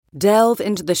Delve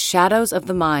into the shadows of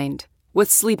the mind with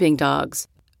Sleeping Dogs,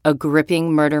 a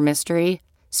gripping murder mystery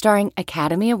starring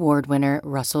Academy Award winner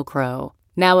Russell Crowe.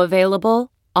 Now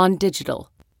available on digital.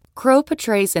 Crowe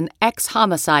portrays an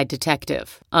ex-homicide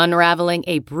detective unraveling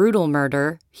a brutal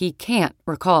murder he can't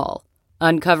recall.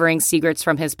 Uncovering secrets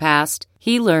from his past,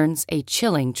 he learns a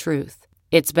chilling truth.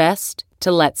 It's best to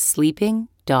let sleeping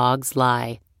dogs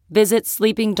lie. Visit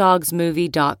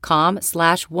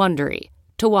sleepingdogsmovie.com/Wondery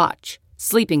to watch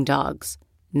Sleeping Dogs,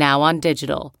 now on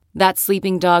digital. That's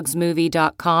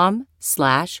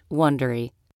sleepingdogsmovie.com/Wondery.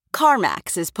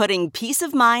 CarMax is putting peace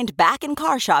of mind back in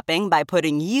car shopping by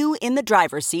putting you in the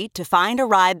driver's seat to find a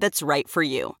ride that's right for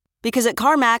you. Because at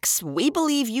CarMax, we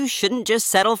believe you shouldn't just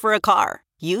settle for a car.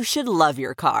 You should love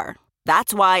your car.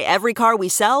 That's why every car we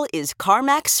sell is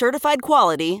CarMax certified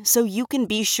quality, so you can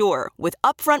be sure with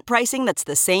upfront pricing that's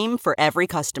the same for every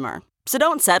customer. So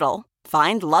don't settle.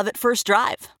 Find love at first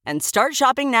drive and start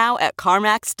shopping now at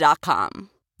CarMax.com.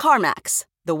 CarMax,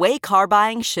 the way car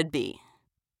buying should be.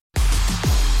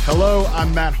 Hello,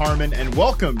 I'm Matt Harmon, and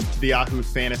welcome to the Yahoo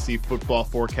Fantasy Football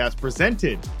Forecast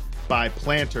presented by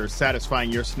Planters,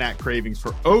 satisfying your snack cravings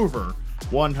for over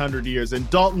 100 years. And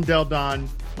Dalton Del Don,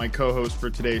 my co-host for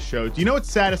today's show. Do you know what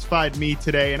satisfied me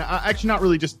today? And actually not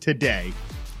really just today.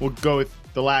 We'll go with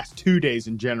the last 2 days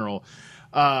in general.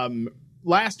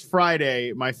 Last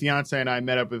Friday, my fiance and I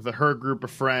met up with her group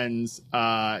of friends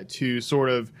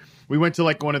we went to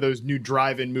like one of those new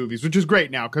drive-in movies, which is great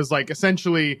now because like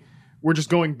essentially we're just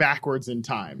going backwards in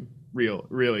time,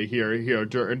 really here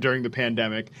during the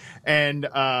pandemic. And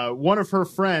one of her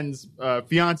friends,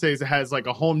 fiancés, has like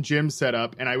a home gym set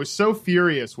up, and I was so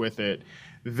furious with it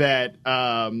that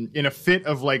in a fit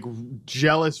of like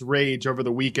jealous rage over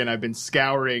the weekend, I've been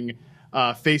scouring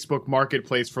Facebook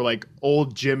Marketplace for like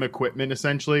old gym equipment,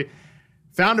 essentially.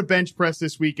 Found a bench press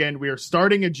this weekend. We are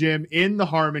starting a gym in the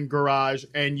Harmon garage,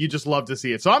 and you just love to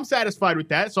see it. So I'm satisfied with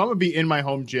that. So I'm going to be in my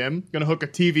home gym, going to hook a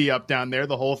TV up down there,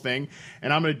 the whole thing,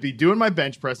 and I'm going to be doing my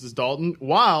bench presses, Dalton,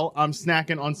 while I'm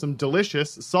snacking on some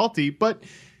delicious, salty, but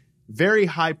very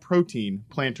high protein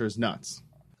Planters nuts.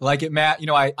 Like it, Matt. You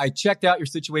know, I checked out your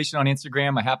situation on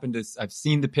Instagram. I've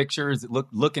seen the pictures. It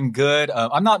looking good.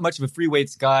 I'm not much of a free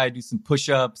weights guy. I do some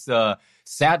push-ups.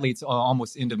 Sadly, it's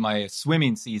almost into my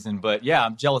swimming season, but yeah,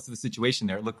 I'm jealous of the situation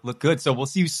there. Look good. So we'll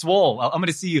see you swole. I'm going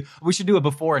to see you. We should do a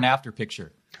before and after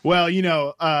picture. Well, you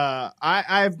know,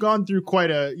 I've gone through quite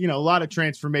a lot of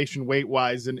transformation weight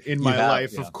wise in my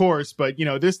life, yeah. Of course. But you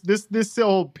know, this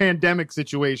whole pandemic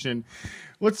situation.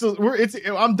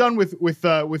 I'm done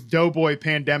with Doughboy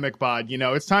pandemic bod. You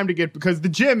know, it's time to get, because the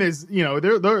gym is, you know,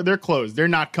 they're closed. They're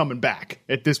not coming back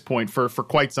at this point for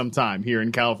quite some time here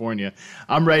in California.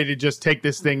 I'm ready to just take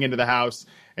this thing into the house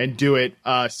and do it.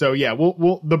 So yeah,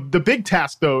 the big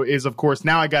task though is, of course,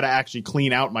 now I got to actually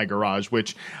clean out my garage,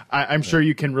 which I'm sure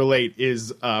you can relate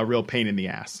is a real pain in the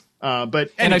ass. But anyway.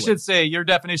 And I should say your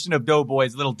definition of Doughboy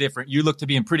is a little different. You look to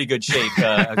be in pretty good shape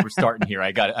as we're starting here.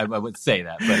 I would say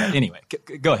that. But anyway,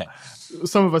 go ahead.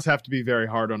 Some of us have to be very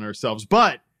hard on ourselves,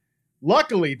 but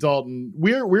luckily, Dalton,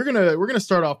 we're gonna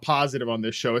start off positive on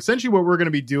this show. Essentially, what we're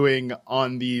gonna be doing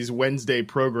on these Wednesday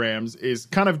programs is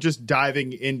kind of just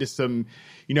diving into some,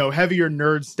 you know, heavier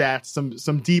nerd stats,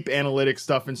 some deep analytic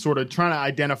stuff, and sort of trying to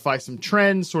identify some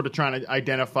trends, sort of trying to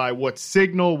identify what's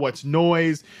signal, what's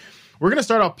noise. We're going to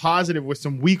start off positive with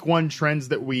some week one trends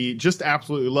that we just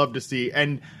absolutely love to see.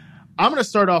 And I'm going to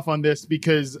start off on this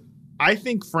because I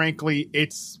think, frankly,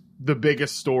 it's the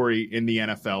biggest story in the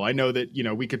NFL. I know that, you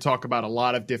know, we could talk about a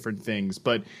lot of different things,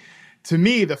 but to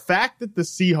me, the fact that the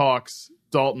Seahawks,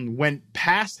 Dalton, went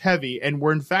pass heavy and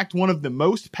were in fact one of the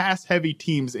most pass heavy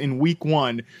teams in week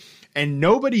one, and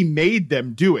nobody made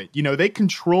them do it. You know, they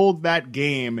controlled that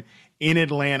game in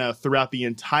Atlanta throughout the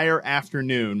entire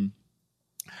afternoon.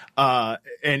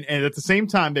 And at the same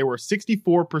time, they were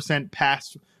 64%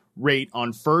 pass rate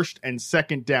on first and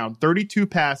second down, 32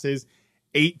 passes,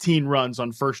 18 runs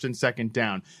on first and second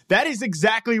down. That is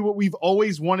exactly what we've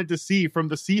always wanted to see from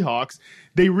the Seahawks.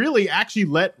 They really actually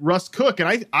let Russ cook.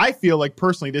 And I feel like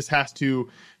personally, this has to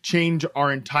change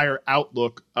our entire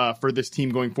outlook for this team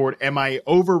going forward. Am I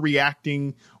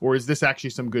overreacting, or is this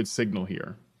actually some good signal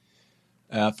here?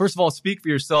 First of all, speak for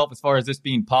yourself as far as this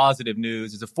being positive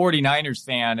news. As a 49ers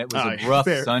fan, it was a rough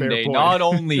Sunday. Not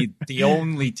only the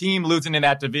only team losing in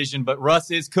that division, but Russ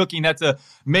is cooking. That's a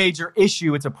major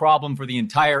issue. It's a problem for the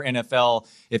entire NFL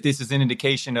if this is an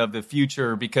indication of the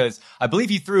future, because I believe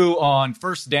he threw on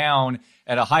first down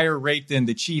at a higher rate than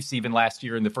the Chiefs even last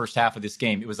year in the first half of this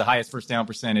game. It was the highest first down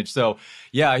percentage. So,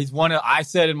 yeah, he's I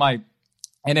said in my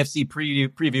NFC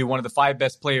preview, one of the 5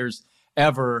 best players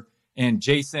ever. And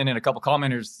Jason and a couple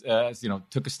commenters,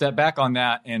 took a step back on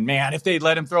that. And man, if they'd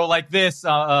let him throw like this,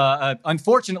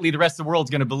 unfortunately, the rest of the world's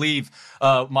going to believe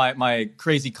my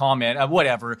crazy comment.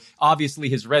 Whatever. Obviously,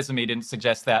 his resume didn't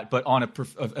suggest that. But on a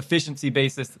efficiency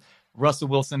basis, Russell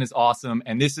Wilson is awesome.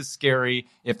 And this is scary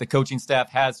if the coaching staff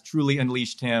has truly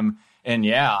unleashed him. And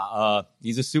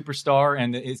he's a superstar,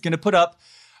 and it's going to put up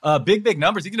big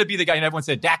numbers. He's going to be the guy, and everyone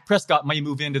said Dak Prescott might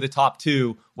move into the top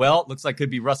 2. Well, it looks like it could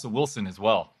be Russell Wilson as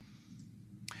well.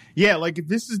 Yeah, like if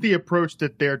this is the approach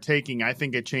that they're taking, I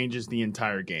think it changes the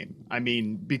entire game. I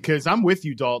mean, because I'm with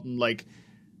you, Dalton. Like,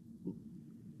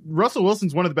 Russell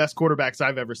Wilson's one of the best quarterbacks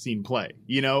I've ever seen play.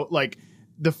 You know, like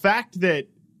the fact that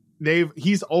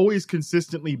he's always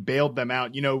consistently bailed them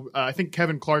out. You know, I think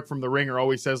Kevin Clark from The Ringer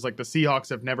always says like the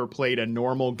Seahawks have never played a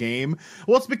normal game.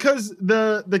 Well, it's because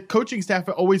the coaching staff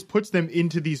always puts them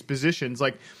into these positions.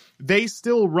 Like, they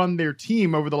still run their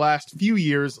team over the last few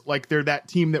years like they're that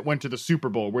team that went to the Super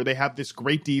Bowl, where they have this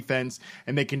great defense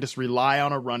and they can just rely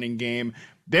on a running game.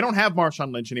 They don't have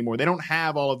Marshawn Lynch anymore. They don't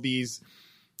have all of these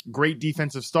great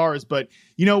defensive stars. But,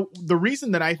 you know, the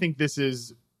reason that I think this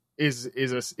is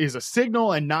a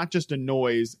signal and not just a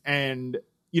noise. And,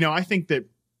 you know, I think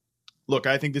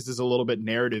this is a little bit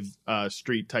narrative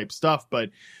street type stuff, but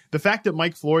the fact that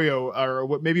Mike Florio, or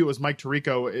what maybe it was Mike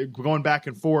Tirico, going back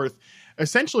and forth,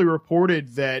 essentially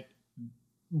reported that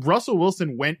Russell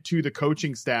Wilson went to the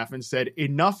coaching staff and said,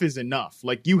 enough is enough.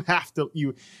 Like, you've got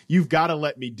to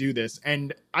let me do this.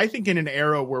 And I think in an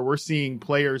era where we're seeing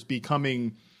players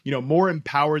becoming, you know, more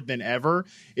empowered than ever,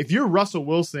 if you're Russell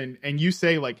Wilson and you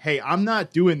say like, hey, I'm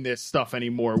not doing this stuff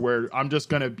anymore where I'm just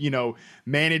going to, you know,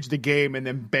 manage the game and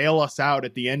then bail us out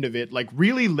at the end of it, like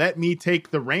really let me take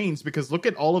the reins, because look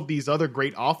at all of these other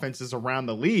great offenses around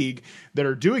the league that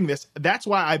are doing this. That's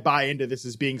why I buy into this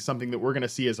as being something that we're going to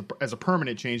see as a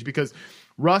permanent change, because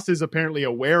Russ is apparently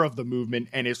aware of the movement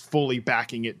and is fully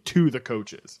backing it to the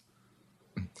coaches.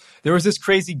 There was this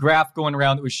crazy graph going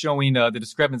around that was showing the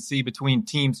discrepancy between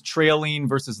teams trailing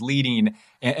versus leading.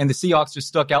 And the Seahawks just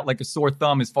stuck out like a sore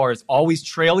thumb as far as always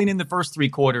trailing in the first 3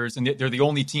 quarters. And they're the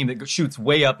only team that shoots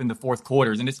way up in the fourth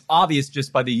quarters. And it's obvious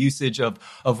just by the usage of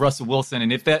Russell Wilson.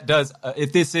 And if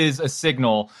this is a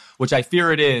signal, which I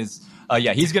fear it is,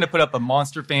 he's going to put up a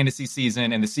monster fantasy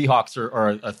season, and the Seahawks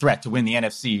are a threat to win the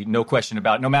NFC, no question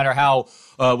about it, no matter how,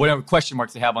 whatever question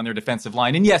marks they have on their defensive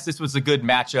line. And yes, this was a good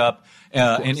matchup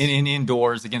in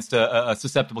indoors against a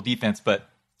susceptible defense, but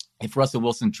if Russell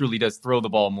Wilson truly does throw the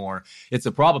ball more, it's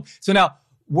a problem. So now,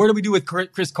 what do we do with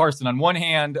Chris Carson? On one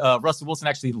hand, Russell Wilson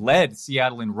actually led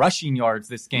Seattle in rushing yards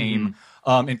this game.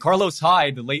 Mm-hmm. And Carlos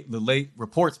Hyde, the late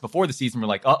reports before the season were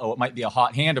like, it might be a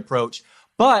hot hand approach.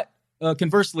 But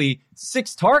conversely,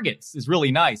 6 targets is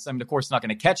really nice. I mean, of course, not going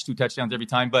to catch 2 touchdowns every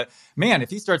time, but man, if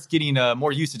he starts getting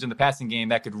more usage in the passing game,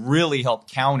 that could really help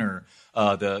counter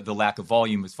the lack of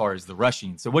volume as far as the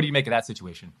rushing. So what do you make of that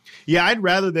situation? Yeah, I'd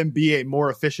rather them be a more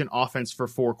efficient offense for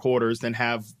 4 quarters than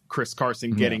have Chris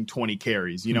Carson getting 20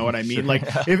 carries. You know what I mean? Like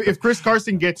if Chris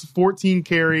Carson gets 14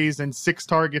 carries and 6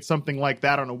 targets, something like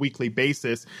that on a weekly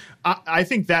basis, I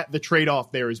think that the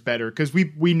trade-off there is better, because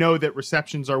we know that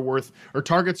receptions are worth, or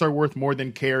targets are worth more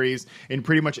than carries in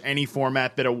pretty much any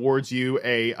format that awards you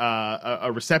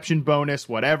a reception bonus,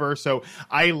 whatever. So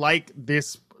I like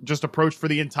this just approach for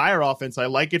the entire offense. I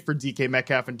like it for DK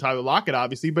Metcalf and Tyler Lockett,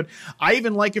 obviously, but I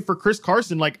even like it for Chris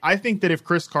Carson. Like, I think that if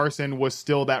Chris Carson was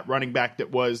still that running back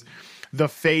that was the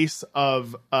face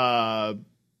of, the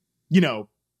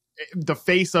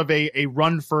face of a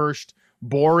run first,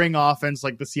 boring offense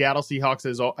like the Seattle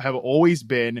Seahawks have always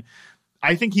been,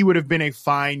 I think he would have been a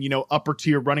fine, upper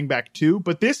tier running back too.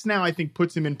 But this now I think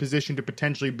puts him in position to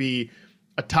potentially be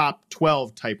a top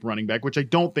 12 type running back, which I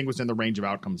don't think was in the range of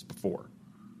outcomes before.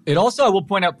 It also, I will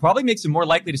point out, probably makes him more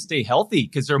likely to stay healthy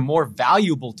because they're more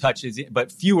valuable touches,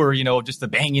 but fewer, just the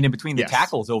banging in between the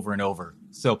tackles over and over.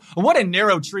 So what a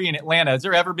narrow tree in Atlanta. Has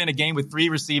there ever been a game with 3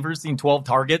 receivers seeing 12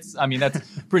 targets? I mean, that's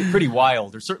pretty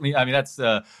wild. Or certainly, I mean, that's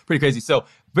pretty crazy. So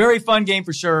very fun game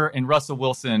for sure. And Russell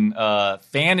Wilson,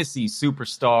 fantasy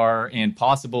superstar and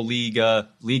possible league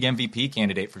MVP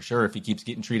candidate for sure if he keeps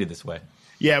getting treated this way.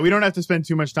 Yeah, we don't have to spend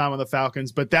too much time on the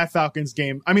Falcons, but that Falcons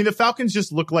game, I mean, the Falcons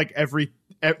just look like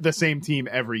the same team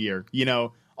every year.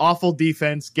 Awful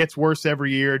defense, gets worse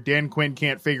every year. Dan Quinn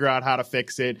can't figure out how to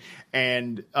fix it,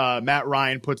 and Matt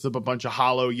Ryan puts up a bunch of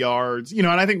hollow yards. And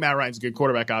I think Matt Ryan's a good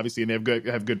quarterback, obviously, and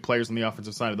they have good players on the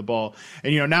offensive side of the ball.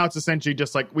 And now it's essentially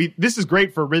just like this is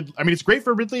great for Ridley. I mean, it's great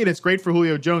for Ridley and it's great for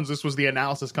Julio Jones. This was the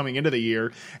analysis coming into the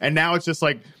year, and now it's just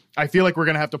like I feel like we're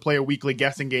going to have to play a weekly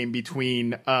guessing game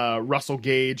between Russell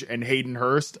Gage and Hayden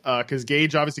Hurst, because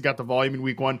Gage obviously got the volume in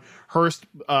week 1. Hurst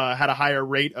had a higher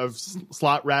rate of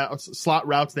slot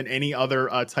routes than any other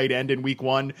tight end in week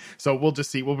 1. So we'll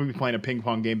just see. We'll be playing a ping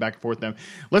pong game back and forth then.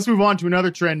 Let's move on to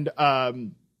another trend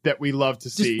that we love to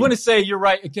see. Just want to say you're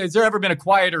right. Has there ever been a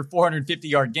quieter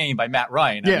 450-yard game by Matt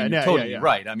Ryan? You're totally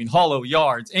right. I mean, hollow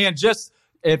yards. And just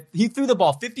if he threw the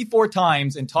ball 54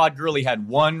 times and Todd Gurley had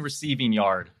 1 receiving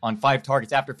yard on 5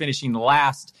 targets after finishing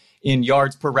last in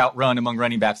yards per route run among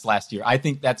running backs last year. I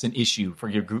think that's an issue for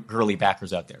your Gurley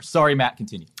backers out there. Sorry, Matt,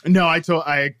 continue. No, I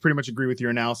pretty much agree with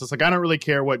your analysis. Like, I don't really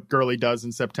care what Gurley does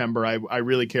in September. I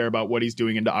really care about what he's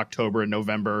doing into October and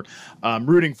November.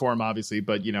 Rooting for him, obviously,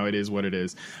 but, it is what it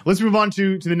is. Let's move on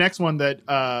to the next one that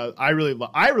I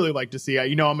really like to see.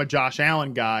 I'm a Josh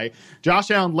Allen guy.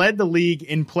 Josh Allen led the league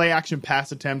in play-action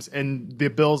pass attempts, and the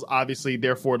Bills, obviously,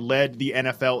 therefore, led the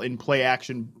NFL in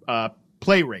play-action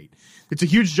play rate. It's a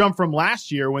huge jump from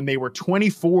last year when they were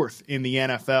 24th in the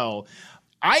NFL.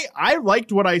 I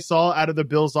liked what I saw out of the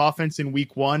Bills offense in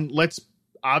week 1. Let's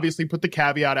obviously put the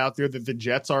caveat out there that the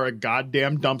Jets are a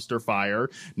goddamn dumpster fire.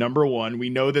 Number one, we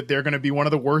know that they're going to be one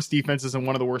of the worst defenses and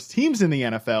one of the worst teams in the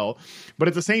NFL. But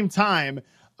at the same time,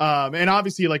 and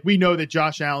obviously, like, we know that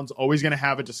Josh Allen's always going to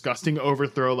have a disgusting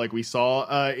overthrow, like we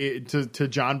saw to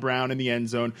John Brown in the end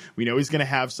zone. We know he's going to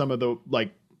have some of the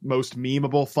most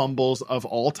memeable fumbles of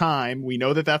all time. We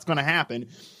know that that's going to happen.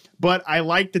 But I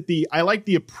like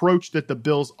the approach that the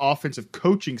Bills offensive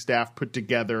coaching staff put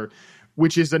together,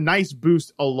 which is a nice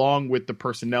boost along with the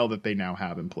personnel that they now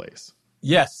have in place.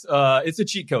 Yes, it's a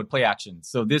cheat code, play action.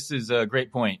 So this is a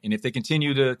great point. And if they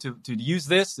continue to use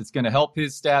this, it's going to help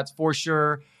his stats for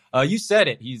sure. You said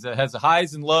it. He has the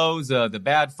highs and lows, the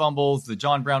bad fumbles. The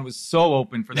John Brown was so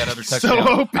open for that other touchdown.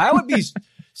 So open. I would be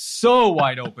so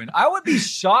wide open. I would be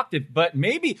shocked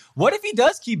what if he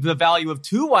does keep the value of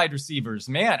 2 wide receivers?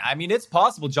 Man, I mean, it's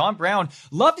possible. John Brown,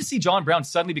 love to see John Brown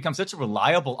suddenly become such a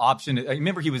reliable option. I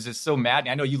remember he was just so mad.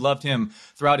 I know you loved him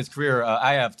throughout his career.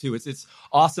 I have too. It's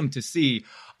awesome to see.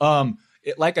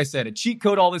 Like I said, a cheat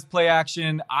code, all this play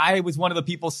action. I was one of the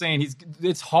people saying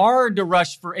it's hard to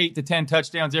rush for 8 to 10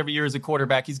 touchdowns every year as a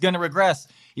quarterback. He's going to regress.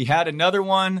 He had another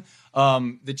one.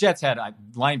 The Jets had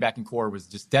linebacking core was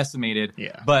just decimated.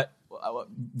 Yeah. But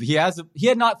he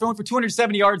had not thrown for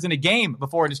 270 yards in a game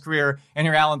before in his career. And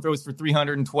here Allen throws for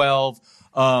 312.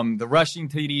 The rushing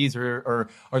TDs are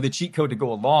the cheat code to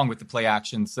go along with the play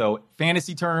action. So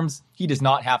fantasy terms, he does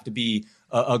not have to be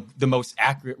the most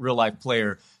accurate real life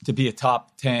player to be a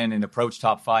top 10 and approach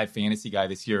top 5 fantasy guy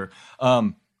this year.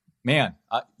 Man,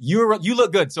 you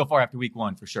look good so far after week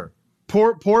 1 for sure.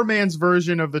 Poor man's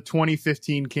version of the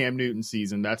 2015 Cam Newton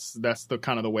season. That's the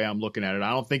kind of the way I'm looking at it.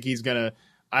 I don't think he's gonna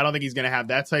have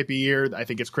that type of year. I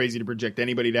think it's crazy to project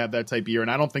anybody to have that type of year.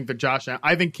 And I don't think that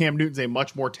I think Cam Newton's a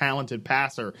much more talented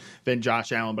passer than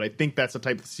Josh Allen, but I think that's the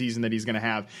type of season that he's going to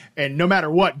have. And no matter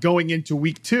what, going into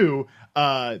week 2,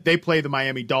 they play the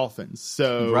Miami Dolphins.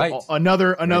 So right.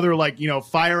 another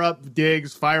fire up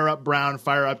Diggs, fire up Brown,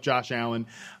 fire up Josh Allen,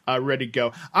 ready to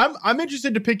go. I'm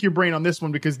interested to pick your brain on this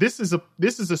one because this is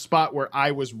a spot where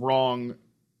I was wrong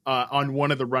on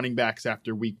one of the running backs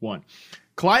after week 1.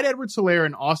 Clyde Edwards-Helaire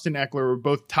and Austin Eckler were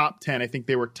both top 10. I think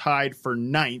they were tied for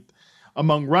 9th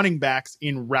among running backs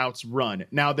in routes run.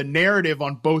 Now, the narrative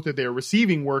on both of their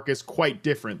receiving work is quite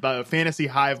different. The fantasy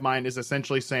hive mind is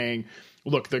essentially saying,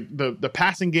 look, the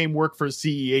passing game work for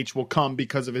CEH will come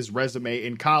because of his resume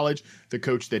in college, the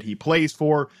coach that he plays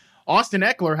for. Austin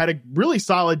Eckler had a really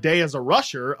solid day as a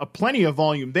rusher, plenty of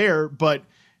volume there, but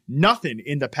nothing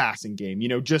in the passing game.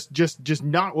 Just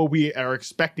not what we are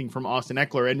expecting from Austin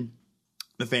Eckler. And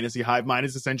the fantasy hive mind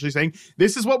is essentially saying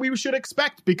this is what we should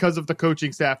expect because of the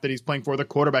coaching staff that he's playing for, the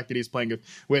quarterback that he's playing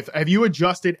with. Have you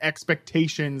adjusted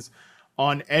expectations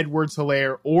on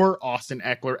Edwards-Helaire or Austin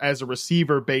Eckler as a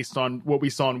receiver based on what we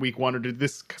saw in week 1, or did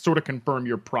this sort of confirm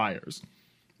your priors?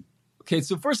 Okay,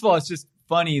 so first of all, it's just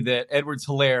funny that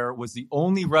Edwards-Helaire was the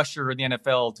only rusher in the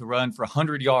NFL to run for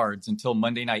 100 yards until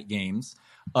Monday night games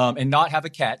and not have a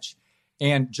catch.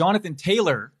 And Jonathan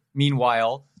Taylor,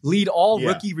 meanwhile, lead all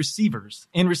rookie receivers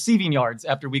in receiving yards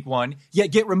after week 1, yet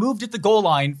get removed at the goal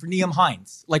line for Nyheim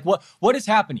Hines. Like, what is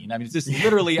happening? I mean, it's just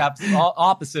literally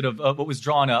opposite of what was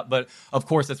drawn up, but of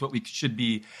course that's what we should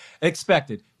be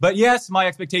expected. But yes, my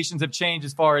expectations have changed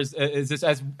as far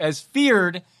as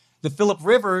feared. The Phillip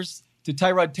Rivers to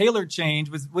Tyrod Taylor change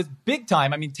was big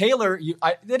time. I mean, Taylor,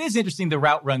 that is interesting, the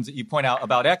route runs that you point out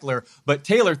about Eckler, but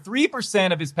Taylor,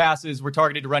 3% of his passes were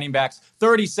targeted to running backs,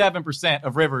 37%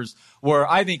 of Rivers were.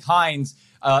 I think Hines,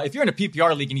 if you're in a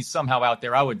PPR league and he's somehow out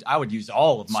there, I would use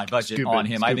all of my budget on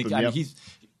him. I think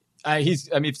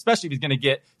Especially if he's going to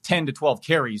get 10 to 12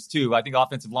 carries, too. I think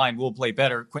offensive line will play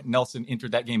better. Quentin Nelson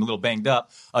entered that game a little banged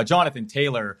up. Jonathan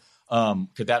Taylor,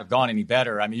 could that have gone any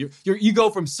better? I mean, you go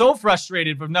from so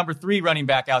frustrated from number 3 running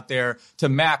back out there to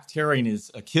Mack tearing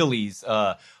his Achilles.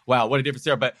 Wow, what a difference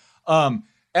there. But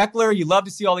Eckler, you love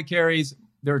to see all the carries.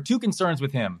 There are 2 concerns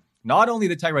with him. Not only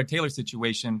the Tyrod Taylor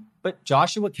situation, but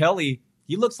Joshua Kelly.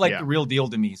 He looks like the real deal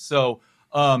to me. So,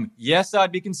 yes,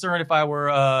 I'd be concerned if I were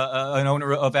an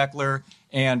owner of Eckler.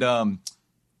 And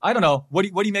I don't know. What do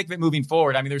you make of it moving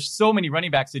forward? I mean, there's so many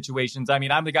running back situations. I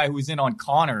mean, I'm the guy who was in on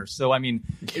Connor. So, I mean,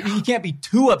 you can't be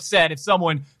too upset if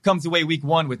someone comes away week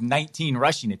 1 with 19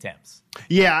 rushing attempts.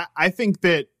 Yeah, I think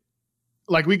that,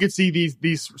 like, we could see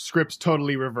these scripts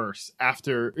totally reverse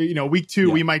after, week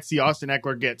 2, we might see Austin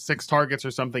Eckler get 6 targets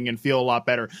or something and feel a lot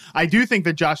better. I do think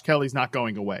that Josh Kelly's not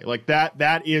going away. Like,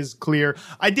 that is clear.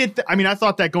 I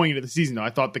thought that going into the season, though. I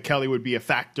thought that Kelly would be a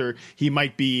factor. He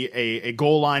might be a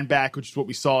goal line back, which is what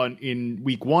we saw in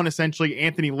week 1, essentially.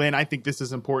 Anthony Lynn, I think this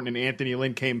is important, and Anthony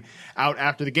Lynn came out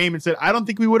after the game and said, I don't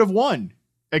think we would have won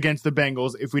against the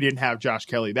Bengals if we didn't have Josh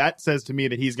Kelly. That says to me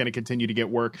that he's going to continue to get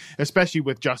work, especially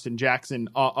with Justin Jackson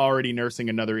already nursing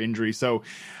another injury. So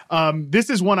this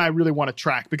is one I really want to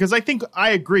track, because I think I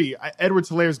agree.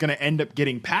 Edwards-Helaire is going to end up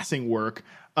getting passing work.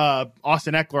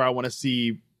 Austin Eckler, I want to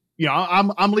see.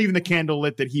 I'm leaving the candle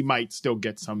lit that he might still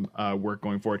get some work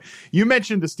going forward. You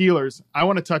mentioned the Steelers. I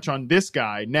want to touch on this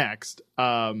guy next,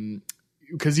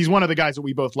 because he's one of the guys that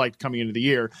we both liked coming into the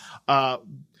year.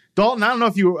 Dalton, I don't know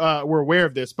if you were aware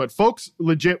of this, but folks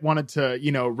legit wanted to,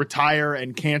 retire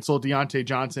and cancel Deontay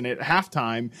Johnson at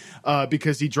halftime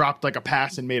because he dropped like a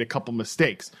pass and made a couple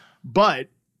mistakes. But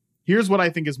here's what I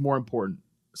think is more important.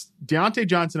 Deontay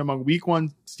Johnson, among week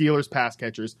 1 Steelers pass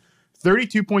catchers,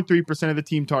 32.3% of the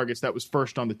team targets, that was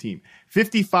first on the team.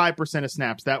 55% of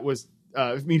snaps,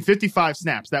 55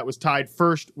 snaps. That was tied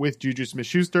first with Juju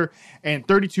Smith-Schuster, and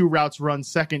 32 routes run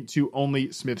second to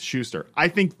only Smith-Schuster. I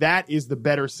think that is the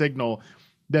better signal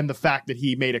than the fact that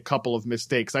he made a couple of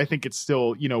mistakes. I think it's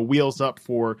still, wheels up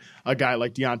for a guy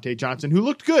like Deontay Johnson, who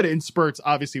looked good in spurts,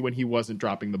 obviously, when he wasn't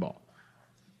dropping the ball.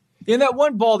 In that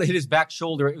one ball that hit his back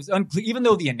shoulder, it was unclear, even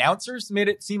though the announcers made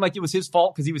it seem like it was his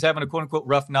fault because he was having a quote-unquote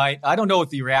rough night. I don't know if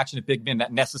the reaction of Big Ben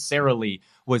that necessarily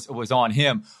was on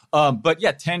him. But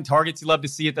yeah, 10 targets. You love to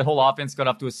see it. That whole offense got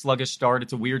off to a sluggish start.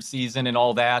 It's a weird season and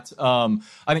all that. I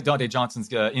think Deontay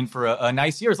Johnson's in for a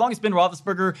nice year. As long as Ben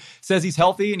Roethlisberger says he's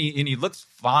healthy and he looks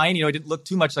fine. He didn't look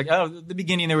too much like, the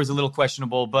beginning there was a little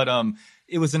questionable, but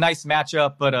it was a nice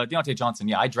matchup. But Deontay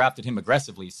Johnson, I drafted him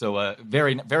aggressively. So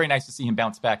very, very nice to see him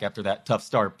bounce back after that tough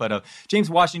start. But James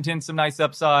Washington, some nice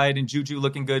upside, and Juju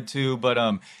looking good too. But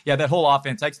that whole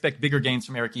offense, I expect bigger gains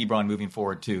from Eric Ebron moving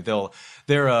forward too.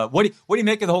 What do you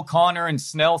make of the whole Connor and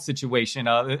Snell situation?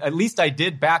 At least I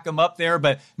did back him up there,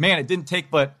 but man, it didn't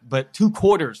take but 2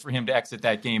 quarters for him to exit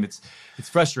that game. It's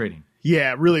frustrating.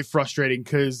 Yeah, really frustrating,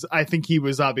 because I think he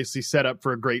was obviously set up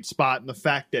for a great spot, and the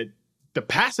fact that the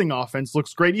passing offense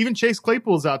looks great. Even Chase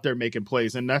Claypool's out there making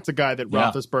plays, and that's a guy that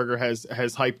Roethlisberger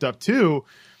has hyped up too.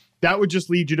 That would just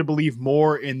lead you to believe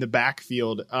more in the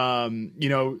backfield.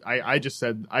 I just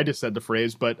said the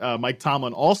phrase, but Mike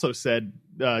Tomlin also said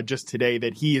just today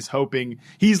that he is hoping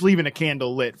he's leaving a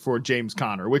candle lit for James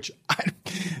Conner, which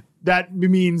that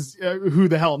means who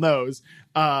the hell knows.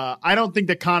 I don't think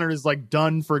that Conner is like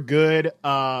done for good.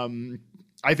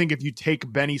 I think if you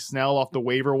take Benny Snell off the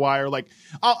waiver wire,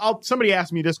 somebody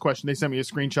asked me this question. They sent me a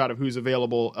screenshot of who's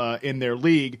available in their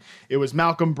league. It was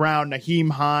Malcolm Brown, Nyheim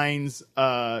Hines,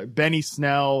 Benny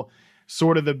Snell,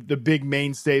 sort of the big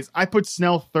mainstays. I put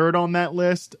Snell third on that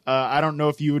list. I don't know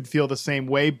if you would feel the same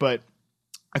way, but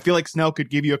I feel like Snell could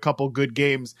give you a couple good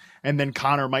games, and then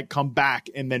Conner might come back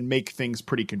and then make things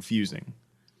pretty confusing.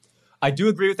 I do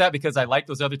agree with that, because I like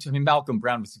those other two. I mean, Malcolm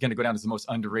Brown was going to go down as the most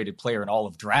underrated player in all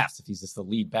of drafts if he's just the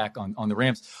lead back on the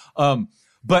Rams.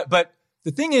 But the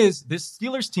thing is, this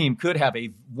Steelers team could have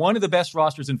one of the best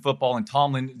rosters in football, and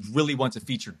Tomlin really wants a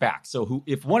featured back. So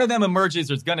if one of them emerges,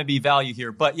 there's going to be value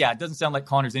here. But yeah, it doesn't sound like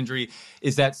Conner's injury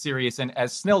is that serious. And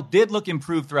as Snell did look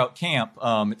improved throughout camp,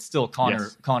 it's still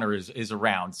Conner is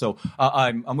around. So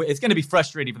it's going to be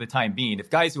frustrating for the time being. If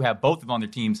guys who have both of them on their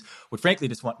teams would frankly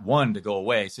just want one to go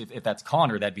away, so if that's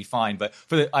Conner, that'd be fine. But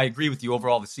I agree with you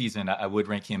overall the season. I would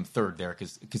rank him third there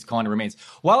because Conner remains.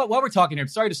 While we're talking here, I'm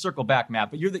sorry to circle back,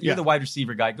 Matt, but you're the wide receiver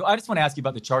receiver guy. I just want to ask you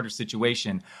about the Chargers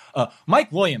situation.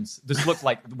 Mike Williams, this looked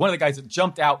like one of the guys that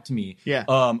jumped out to me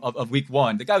of week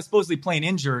one. The guy was supposedly playing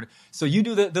injured. So you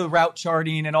do the route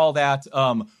charting and all that.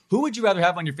 Who would you rather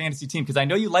have on your fantasy team? Because I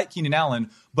know you like Keenan Allen,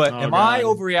 but am I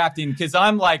overreacting? Because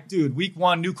I'm like, dude, week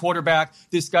one, new quarterback.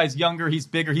 This guy's younger. He's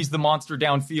bigger. He's the monster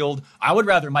downfield. I would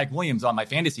rather Mike Williams on my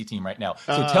fantasy team right now.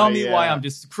 So tell me why I'm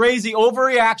just crazy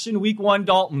overreaction week one,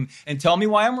 Dalton, and tell me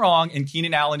why I'm wrong. And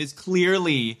Keenan Allen is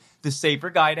clearly the safer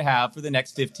guy to have for the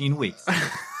next 15 weeks.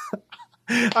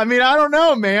 I mean, I don't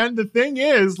know, man. The thing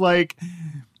is, like,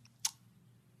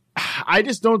 I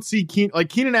just don't see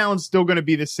Keenan Allen's still going to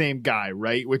be the same guy,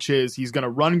 right? Which is he's going to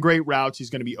run great routes. He's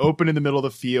going to be open in the middle of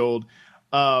the field.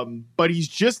 But he's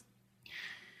just,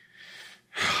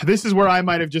 this is where I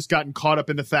might have just gotten caught up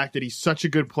in the fact that he's such a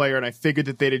good player, and I figured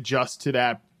that they'd adjust to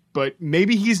that. But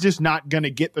maybe he's just not going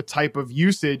to get the type of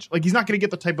usage. Like, he's not going to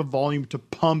get the type of volume to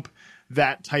pump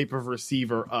that type of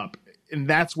receiver up. And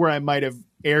that's where I might have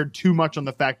erred too much on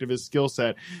the fact of his skill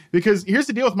set. Because here's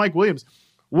the deal with Mike Williams.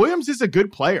 Williams is a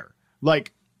good player.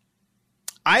 Like,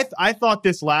 I thought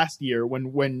this last year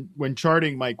when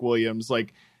charting Mike Williams,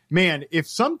 like, man, if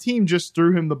some team just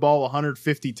threw him the ball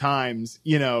 150 times,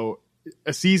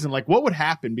 a season, like, what would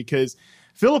happen? Because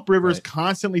Phillip Rivers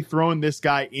constantly throwing this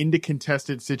guy into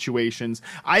contested situations.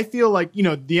 I feel like, the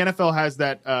NFL has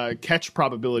that catch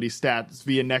probability stats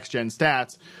via Next Gen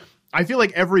Stats. I feel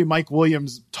like every Mike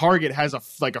Williams target has a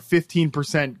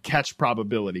 15% catch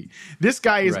probability. This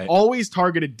guy is always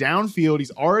targeted downfield. He's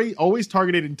always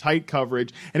targeted in tight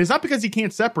coverage. And it's not because he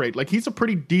can't separate. Like, he's a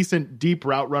pretty decent deep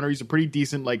route runner. He's a pretty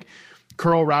decent, like,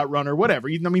 curl route runner, whatever.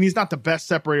 I mean, he's not the best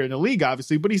separator in the league,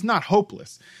 obviously, but he's not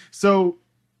hopeless. So,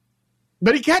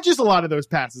 but he catches a lot of those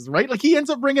passes, right? Like, he ends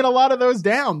up bringing a lot of those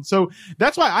down. So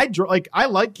that's why I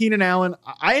like Keenan Allen.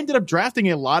 I ended up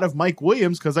drafting a lot of Mike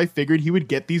Williams because I figured he would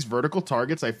get these vertical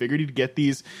targets. I figured he'd get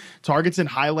these targets in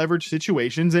high leverage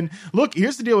situations. And look,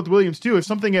 here's the deal with Williams too. If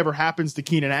something ever happens to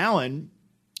Keenan Allen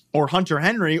or Hunter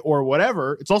Henry or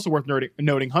whatever, it's also worth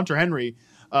noting Hunter Henry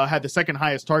had the second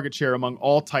highest target share among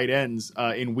all tight ends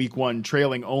in week one,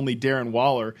 trailing only Darren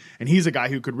Waller. And he's a guy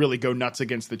who could really go nuts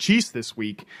against the Chiefs this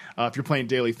week. If you're playing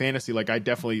daily fantasy, like, I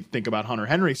definitely think about Hunter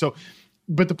Henry. So,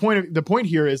 but the point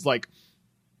here is, like,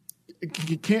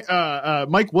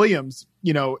 Mike Williams,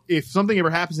 if something ever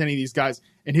happens to any of these guys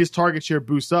and his target share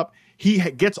boosts up, he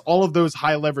gets all of those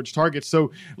high leverage targets.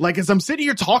 So, like, as I'm sitting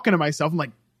here talking to myself, I'm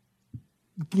like,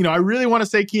 I really want to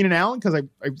say Keenan Allen because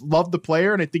I love the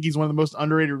player and I think he's one of the most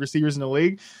underrated receivers in the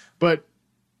league. But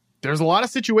there's a lot of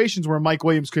situations where Mike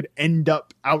Williams could end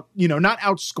up not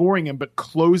outscoring him, but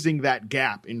closing that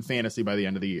gap in fantasy by the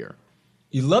end of the year.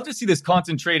 You love to see this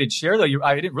concentrated share, though.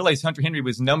 I didn't realize Hunter Henry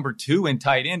was number 2 in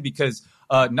tight end because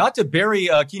not to bury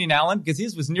Keenan Allen, because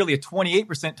his was nearly a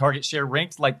 28% target share,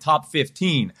 ranked like top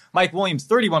 15. Mike Williams,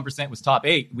 31% was top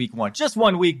 8 week one. Just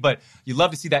 1 week, but you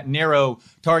love to see that narrow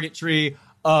target tree.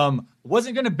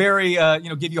 Wasn't going to bury,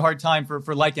 give you a hard time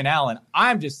for liking Allen.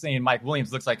 I'm just saying Mike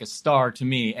Williams looks like a star to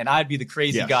me, and I'd be the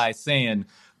crazy guy saying,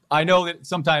 I know that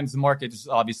sometimes the market is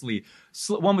obviously,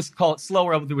 one would call it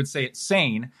slower, other would say it's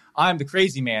sane. I'm the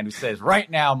crazy man who says right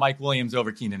now Mike Williams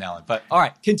over Keenan Allen. But all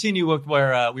right, continue with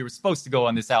where we were supposed to go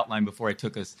on this outline before I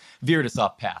veered us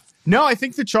off path. No, I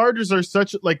think the Chargers are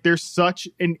they're such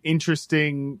an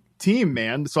interesting team,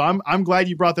 man. So I'm glad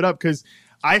you brought that up because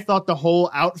I thought the whole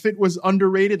outfit was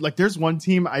underrated. Like, there's one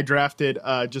team I drafted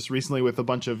just recently with a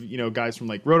bunch of guys from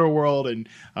like Roto World and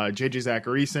JJ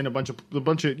Zacharyson, a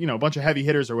bunch of heavy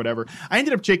hitters or whatever. I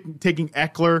ended up taking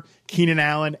Eckler, Keenan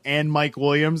Allen, and Mike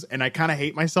Williams, and I kind of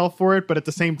hate myself for it. But at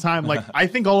the same time, like, I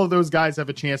think all of those guys have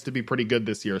a chance to be pretty good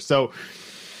this year. So,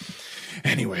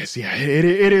 anyways, yeah, it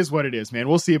is what it is, man.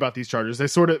 We'll see about these Chargers. They're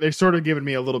sort of giving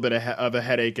me a little bit of a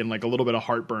headache and like a little bit of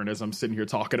heartburn as I'm sitting here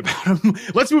talking about them.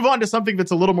 Let's move on to something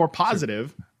that's a little more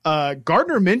positive.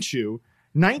 Gardner Minshew,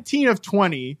 19 of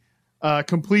 20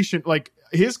 completion, like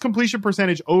his completion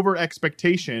percentage over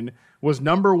expectation was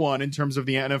number 1 in terms of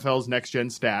the NFL's next gen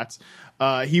stats.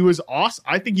 He was awesome.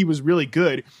 I think he was really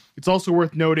good. It's also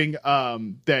worth noting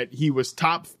that he was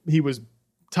top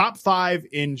 5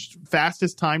 in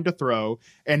fastest time to throw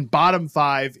and bottom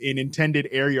 5 in intended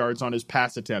air yards on his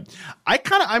pass attempt.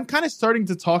 I'm kind of starting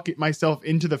to talk myself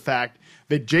into the fact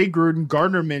that Jay Gruden,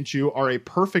 Gardner Minshew are a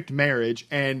perfect marriage.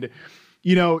 And,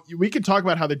 we could talk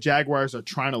about how the Jaguars are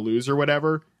trying to lose or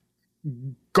whatever.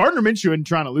 Gardner Minshew isn't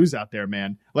trying to lose out there,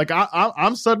 man. Like,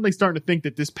 I'm suddenly starting to think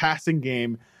that this passing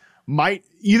game might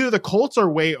either the Colts are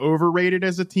way overrated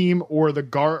as a team or the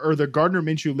Gardner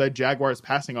Minshew led Jaguars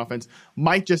passing offense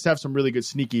might just have some really good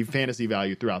sneaky fantasy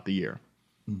value throughout the year.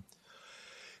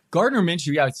 Gardner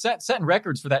Minshew, yeah, setting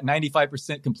records for that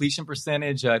 95% completion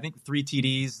percentage. I think 3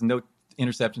 TDs, no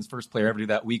interceptions, first player ever to do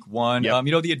that week 1. Yep.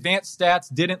 The advanced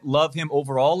stats didn't love him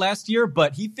overall last year,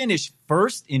 but he finished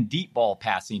first in deep ball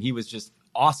passing. He was just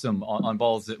awesome on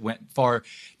balls that went far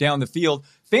down the field.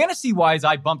 Fantasy-wise,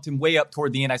 I bumped him way up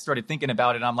toward the end. I started thinking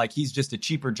about it. I'm like, he's just a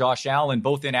cheaper Josh Allen,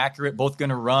 both inaccurate, both going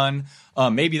to run.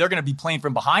 Maybe they're going to be playing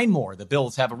from behind more. The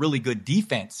Bills have a really good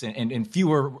defense and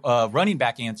fewer running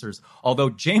back answers. Although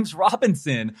James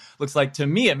Robinson looks like, to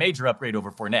me, a major upgrade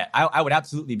over Fournette. I would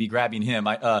absolutely be grabbing him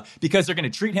because they're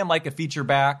going to treat him like a feature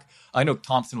back. I know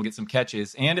Thompson will get some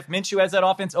catches. And if Minshew has that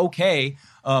offense, okay,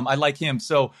 I like him.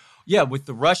 So, yeah, with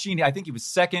the rushing, I think he was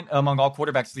second among all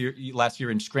quarterbacks last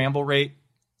year in scramble rate.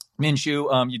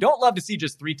 Minshew, you don't love to see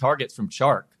just 3 targets from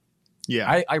Chark.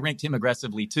 Yeah, I ranked him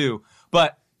aggressively too,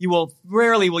 but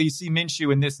rarely will you see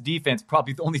Minshew in this defense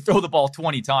probably only throw the ball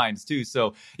 20 times too.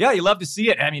 So yeah, you love to see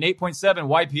it. I mean, 8.7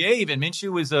 YPA even.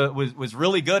 Minshew was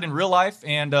really good in real life,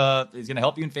 and is going to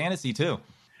help you in fantasy too.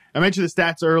 I mentioned the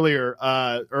stats earlier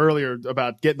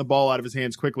about getting the ball out of his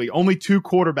hands quickly. Only 2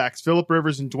 quarterbacks, Phillip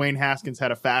Rivers and Dwayne Haskins, had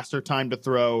a faster time to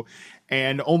throw,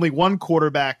 and only 1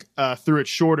 quarterback threw it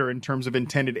shorter in terms of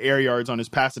intended air yards on his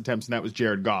pass attempts, and that was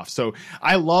Jared Goff. So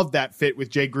I love that fit with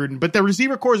Jay Gruden. But the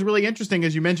receiver core is really interesting,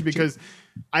 as you mentioned, because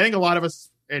I think a lot of us,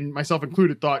 and myself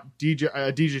included, thought DJ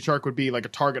Chark would be like a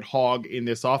target hog in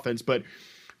this offense, but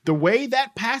the way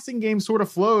that passing game sort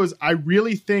of flows, I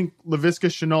really think Laviska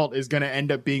Shenault is going to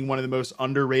end up being one of the most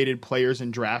underrated players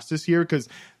in drafts this year, because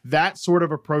that sort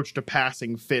of approach to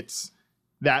passing fits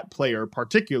that player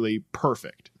particularly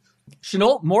perfect.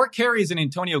 Shenault, more carries than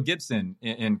Antonio Gibson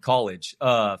in college.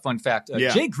 Fun fact.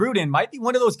 Jay Gruden might be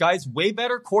one of those guys, way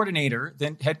better coordinator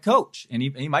than head coach. And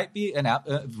he might be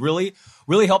really,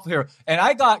 really helpful here. And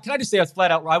can I just say I was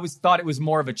flat out, thought it was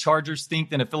more of a Chargers stink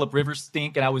than a Phillip Rivers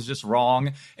stink, and I was just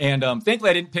wrong. And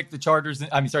thankfully I didn't pick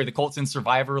the Colts in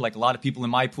Survivor like a lot of people in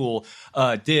my pool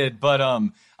did. But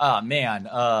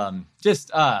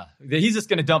he's just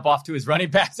going to dump off to his running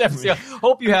backs.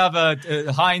 Hope you have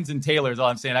Hines and Taylor is all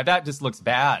I'm saying. That just looks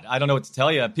bad. I don't know what to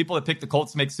tell you. People that picked the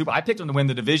Colts to make Super. I picked them to win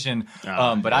the division,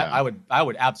 but I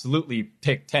would absolutely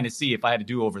pick Tennessee if I had to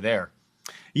do over there.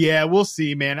 Yeah, we'll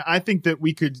see, man. I think that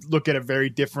we could look at a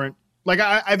very different.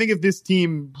 I think if this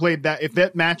team played that, if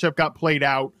that matchup got played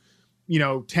out,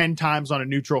 10 times on a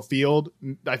neutral field,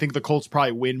 I think the Colts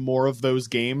probably win more of those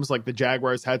games. Like the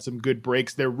Jaguars had some good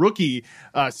breaks. Their rookie,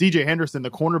 CJ Henderson, the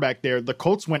cornerback there, the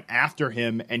Colts went after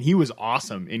him, and he was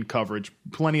awesome in coverage.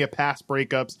 Plenty of pass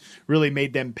breakups, really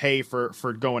made them pay for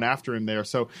going after him there.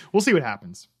 So we'll see what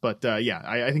happens. But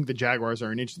I think the Jaguars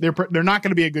are they're not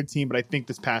going to be a good team, but I think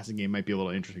this passing game might be a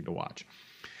little interesting to watch.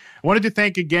 I wanted to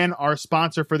thank again our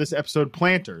sponsor for this episode,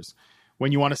 Planters.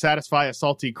 When you want to satisfy a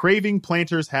salty craving,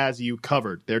 Planters has you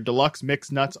covered. Their deluxe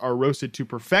mixed nuts are roasted to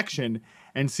perfection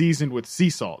and seasoned with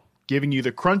sea salt, giving you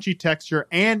the crunchy texture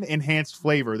and enhanced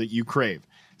flavor that you crave.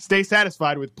 Stay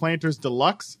satisfied with Planters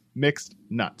Deluxe Mixed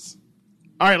Nuts.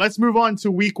 All right, let's move on to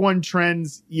week 1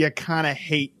 trends you kind of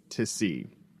hate to see.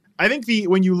 I think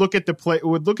when you look at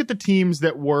the teams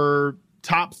that were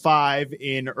top 5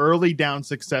 in early down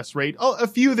success rate, a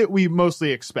few that we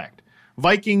mostly expect.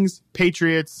 Vikings,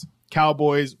 Patriots,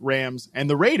 Cowboys, Rams, and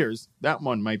the Raiders. That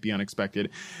one might be unexpected.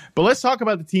 But let's talk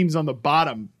about the teams on the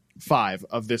bottom 5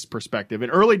 of this perspective. An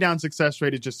early down success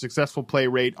rate is just successful play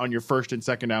rate on your first and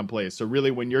second down plays. So really,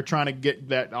 when you're trying to get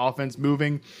that offense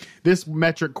moving, this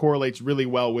metric correlates really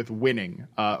well with winning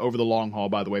over the long haul,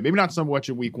 by the way. Maybe not so much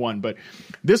in week 1, but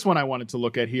this one I wanted to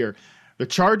look at here. The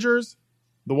Chargers,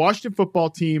 the Washington football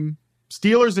team,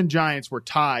 Steelers and Giants were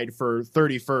tied for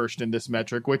 31st in this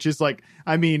metric, which is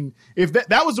if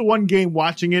that was the one game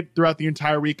watching it throughout the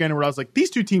entire weekend where I was like, these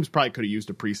two teams probably could have used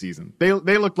a preseason.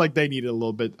 They looked like they needed a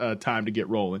little bit time to get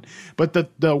rolling. But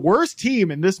the worst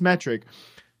team in this metric,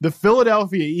 the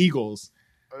Philadelphia Eagles,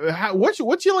 what's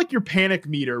your panic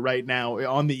meter right now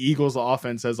on the Eagles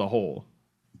offense as a whole?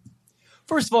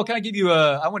 First of all, I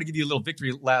want to give you a little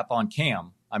victory lap on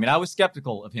Cam. I mean, I was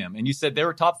skeptical of him, and you said they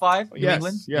were top 5 in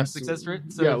England in success rate.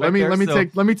 So yeah, let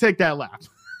me take that lap.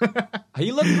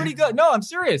 He looked pretty good. No, I'm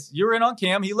serious. You were in on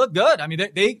Cam. He looked good. I mean,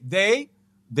 they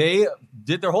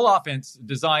did their whole offense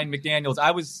design. McDaniels.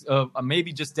 I was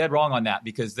maybe just dead wrong on that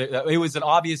because it was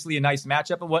obviously a nice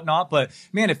matchup and whatnot. But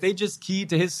man, if they just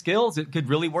keyed to his skills, it could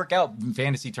really work out in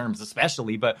fantasy terms,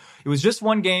 especially. But it was just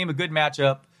one game, a good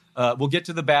matchup. We'll get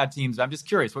to the bad teams. I'm just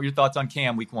curious. What are your thoughts on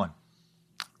Cam week 1?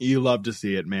 You love to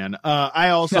see it, man. I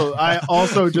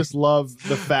also just love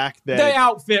the fact that the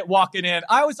outfit walking in.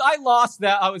 I lost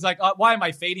that. I was like, why am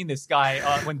I fading this guy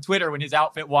when his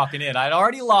outfit walking in? I'd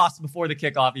already lost before the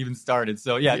kickoff even started.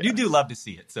 So yeah, you do love to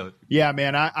see it. So yeah,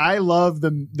 man, I love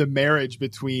the marriage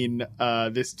between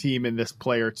this team and this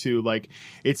player too. Like,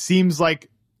 it seems like,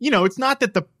 it's not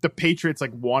that the Patriots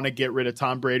like want to get rid of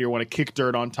Tom Brady or want to kick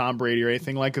dirt on Tom Brady or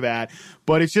anything like that,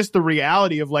 but it's just the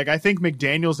reality of like, I think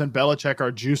McDaniels and Belichick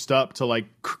are juiced up to like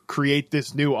create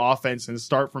this new offense and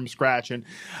start from scratch. And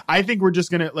I think we're just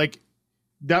going to like,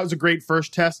 that was a great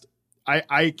first test.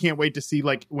 I can't wait to see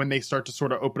like when they start to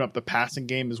sort of open up the passing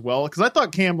game as well. Cause I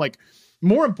thought Cam, like,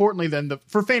 more importantly than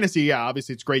for fantasy, yeah,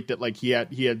 obviously it's great that like he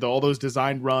had all those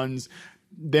designed runs.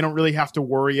 They don't really have to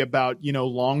worry about,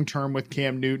 long-term with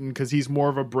Cam Newton because he's more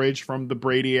of a bridge from the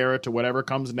Brady era to whatever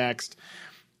comes next.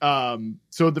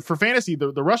 So for fantasy,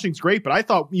 the rushing's great, but I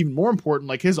thought even more important,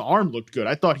 like his arm looked good.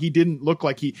 I thought he didn't look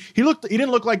like he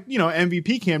didn't look like,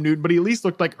 MVP Cam Newton, but he at least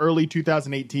looked like early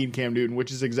 2018 Cam Newton,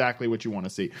 which is exactly what you want to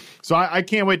see. So I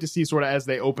can't wait to see sort of as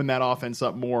they open that offense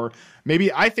up more.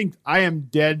 Maybe I think I am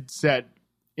dead set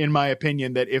in my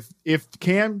opinion that if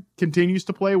Cam continues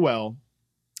to play well,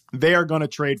 they are going to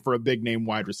trade for a big name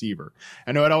wide receiver.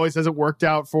 I know it always hasn't worked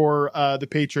out for the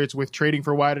Patriots with trading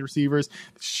for wide receivers.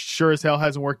 Sure as hell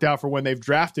hasn't worked out for when they've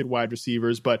drafted wide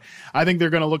receivers, but I think they're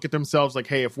going to look at themselves like,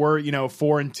 hey, if we're,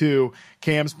 4-2,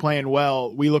 Cam's playing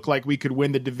well, we look like we could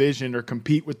win the division or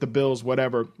compete with the Bills,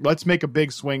 whatever. Let's make a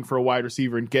big swing for a wide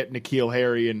receiver and get N'Keal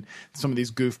Harry and some of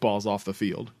these goofballs off the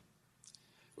field.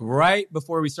 Right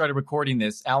before we started recording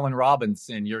this, Allen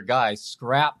Robinson, your guy,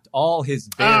 scrapped all his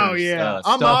Bears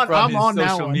stuff from his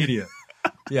social media.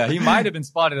 Yeah, he might have been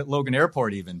spotted at Logan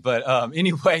Airport even. But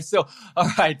anyway, so, all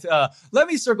right, let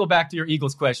me circle back to your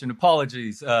Eagles question.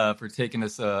 Apologies for taking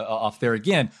us off there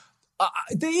again.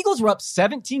 The Eagles were up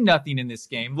 17-0 in this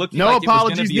game. Looking no like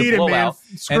apologies it was going to be a blowout.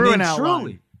 Man. Screwing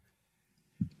out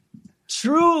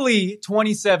Truly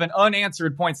 27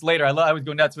 unanswered points later. I was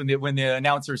going nuts when the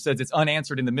announcer says it's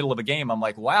unanswered in the middle of a game. I'm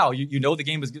like, wow, the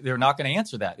game they're not going to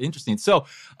answer that. Interesting. So,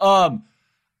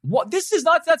 this is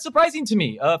not that surprising to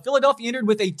me. Philadelphia entered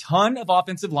with a ton of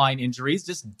offensive line injuries,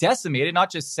 just decimated, not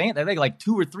just saying that, they like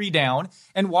 2 or 3 down,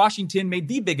 and Washington made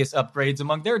the biggest upgrades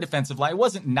among their defensive line. It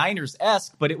wasn't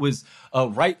Niners-esque, but it was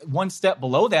right one step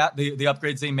below that, the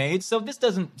upgrades they made. So this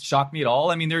doesn't shock me at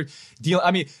all. I mean,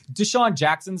 Deshaun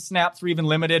Jackson's snaps were even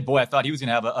limited. Boy, I thought he was going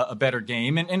to have a better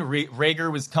game, and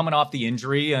Rager was coming off the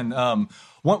injury. And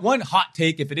one hot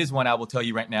take, if it is one, I will tell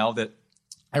you right now that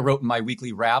I wrote in my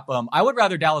weekly wrap, I would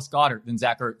rather Dallas Goedert than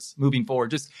Zach Ertz moving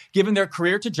forward, just given their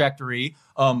career trajectory,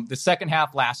 the second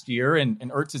half last year and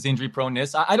Ertz's injury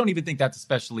proneness. I don't even think that's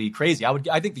especially crazy.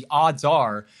 I think the odds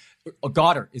are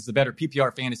Goedert is the better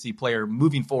PPR fantasy player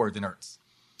moving forward than Ertz.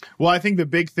 Well, I think the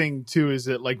big thing, too, is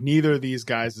that like neither of these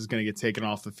guys is going to get taken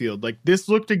off the field. Like this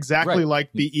looked exactly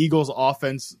like the Eagles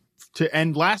offense to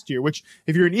end last year, which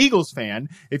if you're an Eagles fan,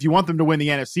 if you want them to win the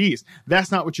NFCs,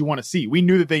 that's not what you want to see. We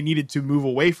knew that they needed to move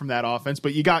away from that offense,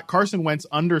 but you got Carson Wentz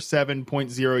under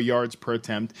 7.0 yards per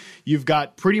attempt. You've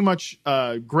got pretty much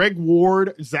Greg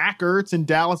Ward, Zach Ertz, and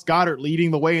Dallas Goedert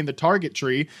leading the way in the target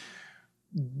tree.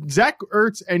 Zach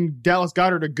Ertz and Dallas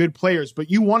Goedert are good players,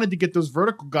 but you wanted to get those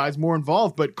vertical guys more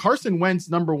involved. But Carson Wentz,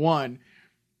 number one,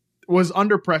 was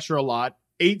under pressure a lot.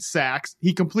 8 sacks.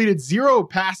 He completed 0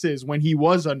 passes when he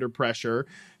was under pressure,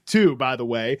 too, by the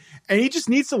way. And he just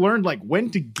needs to learn like when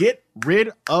to get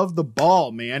rid of the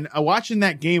ball, man. Watching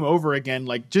that game over again,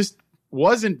 like just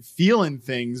wasn't feeling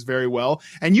things very well.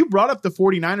 And you brought up the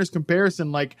 49ers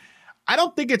comparison. Like, I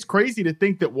don't think it's crazy to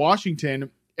think that Washington,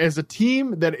 as a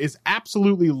team that is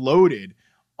absolutely loaded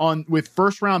with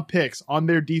first round picks on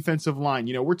their defensive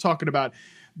line, we're talking about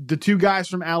the 2 guys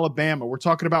from Alabama. We're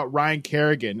talking about Ryan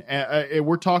Kerrigan.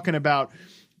 We're talking about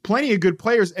plenty of good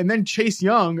players. And then Chase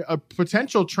Young, a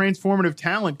potential transformative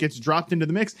talent, gets dropped into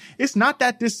the mix. It's not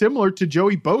that dissimilar to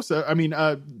Joey Bosa.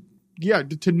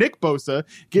 To Nick Bosa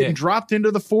getting dropped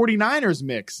into the 49ers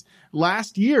mix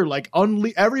last year. Like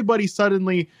everybody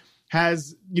suddenly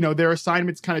has, their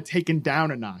assignments kind of taken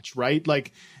down a notch, right?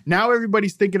 Like now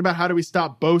everybody's thinking about how do we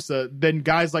stop Bosa. Then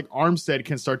guys like Armstead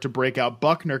can start to break out.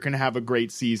 Buckner can have a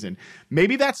great season.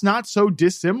 Maybe that's not so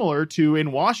dissimilar to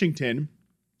in Washington.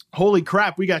 Holy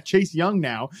crap, we got Chase Young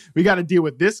now. We got to deal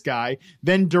with this guy.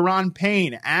 Then Daron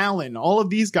Payne, Allen, all of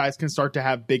these guys can start to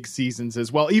have big seasons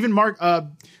as well. Even Montez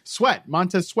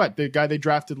Sweat, the guy they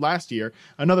drafted last year,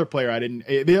 another player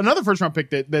another first round pick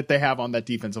that they have on that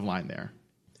defensive line there.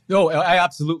 No, I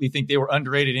absolutely think they were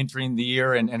underrated entering the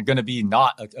year and going to be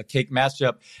not a cake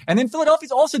matchup. And then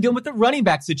Philadelphia's also dealing with the running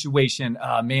back situation.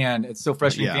 Man, it's so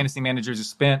frustrating. Fantasy managers are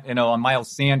spent, on Miles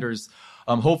Sanders.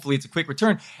 Hopefully it's a quick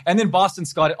return. And then Boston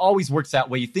Scott, it always works that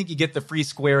way. You think you get the free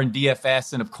square in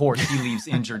DFS, and of course he leaves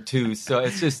injured too. So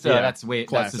it's just that's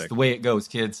just the way it goes,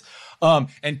 kids.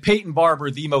 And Peyton Barber,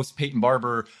 the most Peyton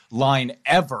Barber line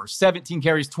ever. 17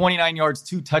 carries, 29 yards,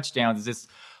 2 touchdowns. Is just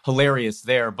hilarious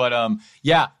there. But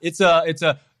it's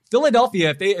a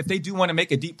Philadelphia, if they do want to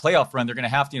make a deep playoff run, they're going to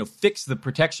have to ffix the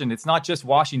protection. It's not just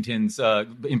Washington's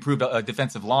improved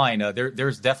defensive line.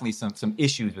 There's definitely some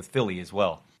issues with Philly as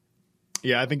well.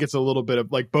 Yeah, I think it's a little bit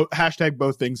of like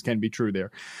both things can be true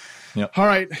there. Yep. All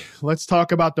right, let's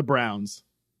talk about the Browns.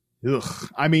 Ugh.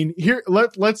 I mean, here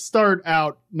let's start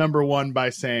out number one by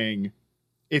saying,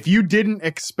 if you didn't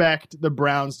expect the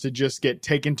Browns to just get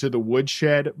taken to the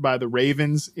woodshed by the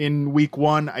Ravens in week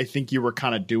 1, I think you were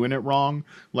kind of doing it wrong.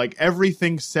 Like,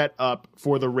 everything's set up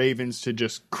for the Ravens to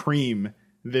just cream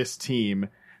this team.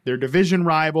 Their division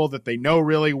rival that they know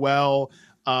really well.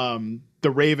 The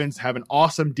Ravens have an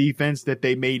awesome defense that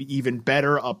they made even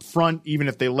better up front, even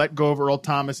if they let go of Earl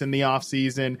Thomas in the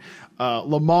offseason.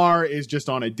 Lamar is just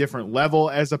on a different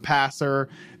level as a passer.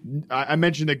 I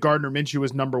mentioned that Gardner Minshew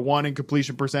was number 1 in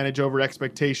completion percentage over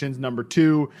expectations. Number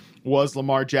 2 was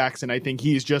Lamar Jackson. I think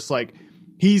he's just like,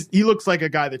 he looks like a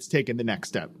guy that's taken the next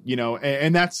step,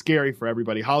 and that's scary for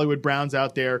everybody. Hollywood Brown's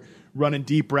out there running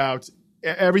deep routes.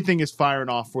 Everything is firing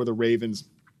off for the Ravens.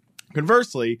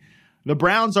 Conversely, the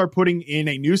Browns are putting in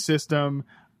a new system.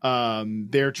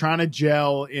 They're trying to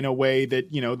gel in a way that,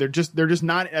 they're just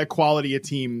not a quality a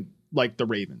team like the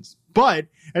Ravens. But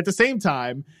at the same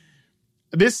time,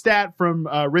 this stat from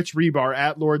Rich Rebar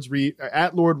at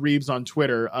Lord Reeves on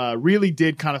Twitter really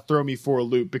did kind of throw me for a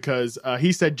loop, because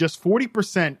he said just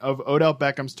 40% of Odell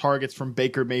Beckham's targets from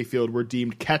Baker Mayfield were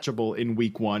deemed catchable in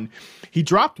week 1. He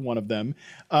dropped one of them.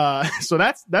 So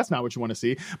that's not what you want to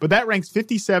see. But that ranks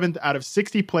 57th out of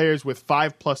 60 players with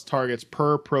 5+ targets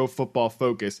per Pro Football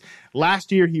Focus.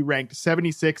 Last year, he ranked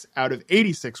 76 out of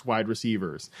 86 wide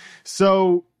receivers.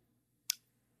 So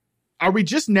are we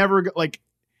just never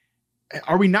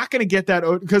are we not going to get that?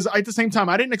 Because at the same time,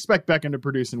 I didn't expect Beckham to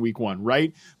produce in week 1,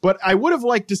 right? But I would have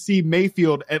liked to see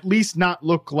Mayfield at least not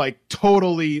look like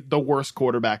totally the worst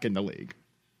quarterback in the league.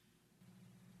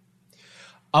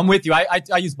 I'm with you.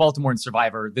 I used Baltimore in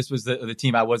Survivor. This was the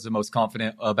team I was the most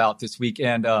confident about this week.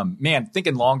 And man,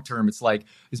 thinking long term, it's like,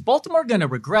 is Baltimore going to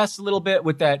regress a little bit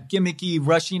with that gimmicky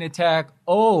rushing attack?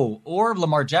 Or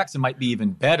Lamar Jackson might be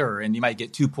even better, and you might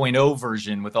get 2.0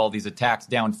 version with all these attacks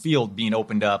downfield being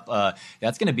opened up.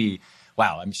 That's going to be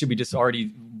wow. I mean, should we just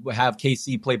already have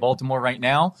KC play Baltimore right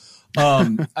now?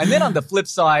 And then on the flip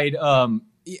side,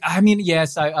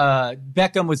 yes,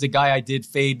 Beckham was a guy I did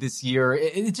fade this year.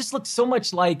 It just looked so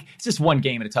much like it's just one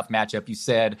game in a tough matchup. You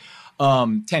said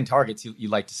 10 targets you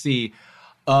like to see.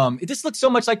 It just looked so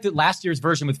much like the last year's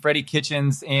version with Freddie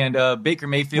Kitchens and Baker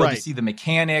Mayfield. Right. You see the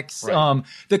mechanics. Right.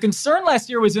 The concern last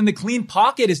year was in the clean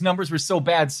pocket. His numbers were so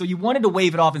bad. So you wanted to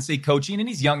wave it off and say coaching, and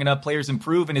he's young enough, players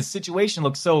improve, and his situation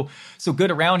looks so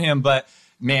good around him. But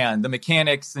man, the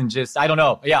mechanics and just, I don't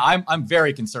know. Yeah, I'm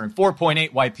very concerned.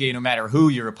 4.8 YPA, no matter who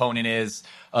your opponent is,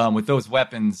 with those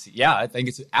weapons. Yeah, I think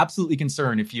it's absolutely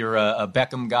concerned if you're a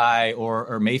Beckham guy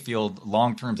or Mayfield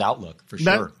long-term outlook for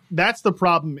sure. That's the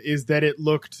problem, is that it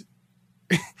looked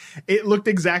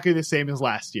exactly the same as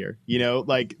last year.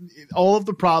 Like all of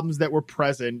the problems that were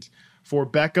present for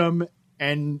Beckham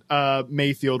and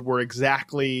Mayfield were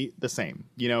exactly the same.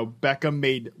 Beckham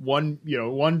made one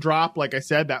drop. Like I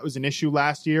said, that was an issue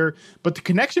last year. But the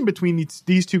connection between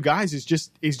these two guys is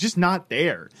just not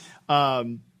there.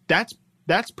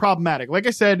 That's problematic. Like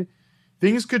I said,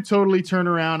 things could totally turn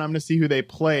around. I'm going to see who they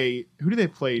play. Who do they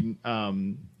play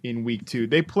in week 2?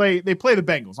 They play the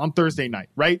Bengals on Thursday night,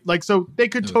 right? Like, so they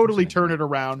could totally turn it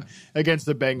around against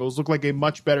the Bengals, look like a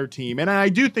much better team. And I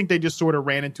do think they just sort of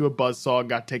ran into a buzzsaw and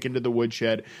got taken to the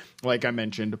woodshed, like I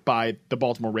mentioned, by the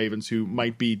Baltimore Ravens, who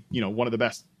might be, one of the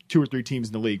best 2 or 3 teams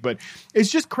in the league. But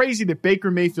it's just crazy that Baker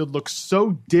Mayfield looks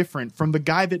so different from the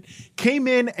guy that came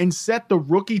in and set the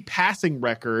rookie passing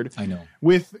record. I know.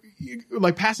 With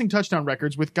like passing touchdown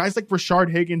records with guys like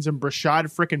Rashard Higgins and Brashad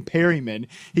frickin' Perryman.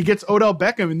 He gets Odell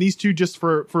Beckham, and these two just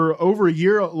for over a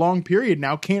year long period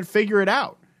now can't figure it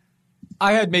out.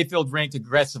 I had Mayfield ranked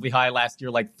aggressively high last year,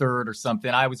 like 3rd or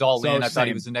something. I was all in. I thought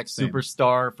he was the next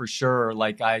superstar for sure.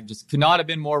 Like, I just could not have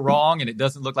been more wrong, and it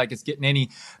doesn't look like it's getting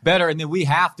any better. And then we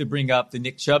have to bring up the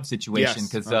Nick Chubb situation,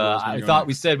 because I thought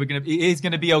we said he's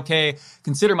going to be okay.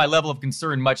 Consider my level of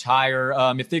concern much higher.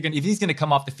 If he's going to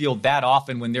come off the field that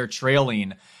often when they're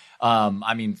trailing,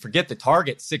 I mean, forget the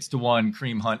target, 6-1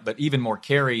 Kareem Hunt, but even more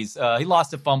carries. He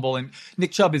lost a fumble, and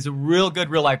Nick Chubb is a real good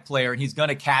real-life player, and he's going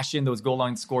to cash in those goal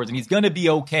line scores, and he's going to be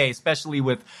okay, especially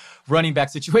with running back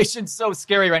situation. So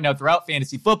scary right now throughout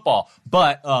fantasy football.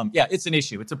 But, yeah, it's an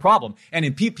issue. It's a problem. And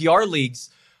in PPR leagues,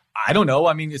 I don't know.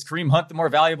 I mean, is Kareem Hunt the more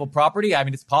valuable property? I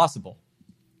mean, it's possible.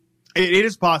 It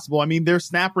is possible. I mean, their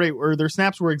snap rate or their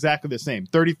snaps were exactly the same.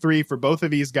 33 for both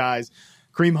of these guys.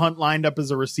 Kareem Hunt lined up as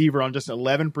a receiver on just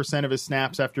 11% of his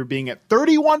snaps after being at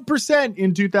 31%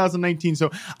 in 2019.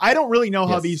 So I don't really know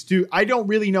how these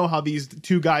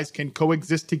two guys can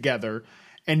coexist together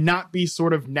and not be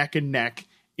sort of neck and neck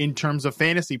in terms of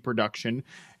fantasy production.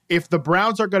 If the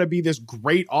Browns are going to be this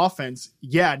great offense,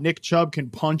 yeah, Nick Chubb can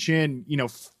punch in,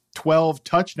 12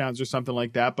 touchdowns or something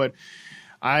like that. But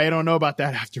I don't know about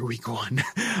that after week 1.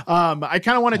 I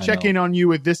kind of want to check in on you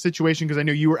with this situation because I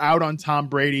know you were out on Tom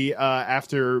Brady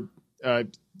after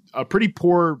a pretty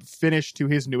poor finish to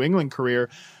his New England career.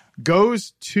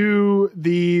 Goes to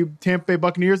the Tampa Bay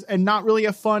Buccaneers and not really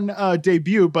a fun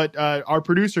debut, but our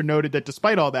producer noted that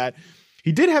despite all that,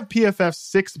 he did have PFF's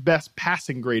 6th best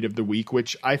passing grade of the week,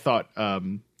 which I thought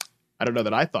I don't know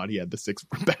that I thought he had the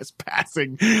 6th best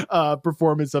passing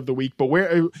performance of the week, but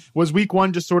where was week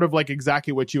 1 just sort of like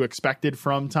exactly what you expected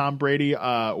from Tom Brady,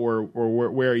 or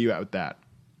where are you at with that?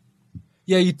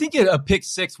 Yeah, you'd think a pick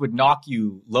 6 would knock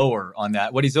you lower on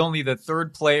that. He's only the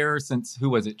 3rd player since,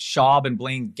 who was it, Schaub and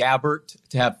Blaine Gabbert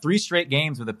to have 3 straight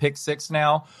games with a pick 6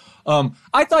 now.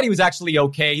 I thought he was actually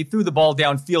okay. He threw the ball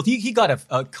downfield. He got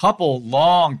a couple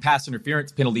long pass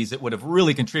interference penalties that would have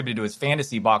really contributed to his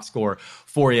fantasy box score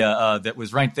for you that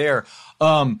was right there.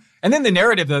 And then the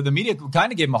narrative, the media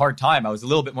kind of gave him a hard time. I was a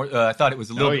little bit more, I thought it was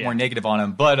a little bit more negative on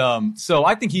him. But so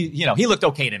I think he looked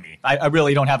okay to me. I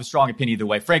really don't have a strong opinion either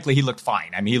way. Frankly, he looked fine.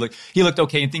 I mean, he looked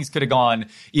okay, and things could have gone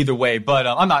either way. But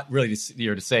I'm not really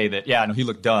here to say that, he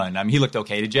looked done. I mean, he looked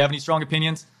okay. Did you have any strong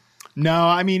opinions? No,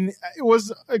 I mean, it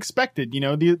was expected.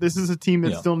 This is a team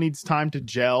that still needs time to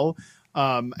gel.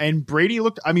 And Brady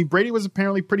was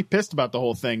apparently pretty pissed about the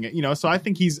whole thing, so I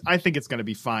think it's going to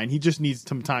be fine. He just needs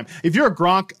some time. If you're a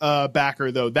Gronk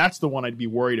backer, though, that's the one I'd be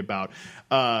worried about.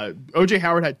 OJ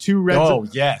Howard had 2 red zone.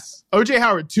 Yes. OJ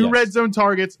Howard, 2 red zone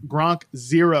targets, Gronk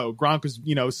 0. Gronk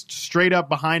was, straight up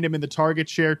behind him in the target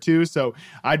share too. So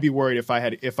I'd be worried if I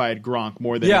had Gronk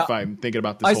more than if I'm thinking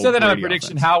about this. I whole said that Brady on a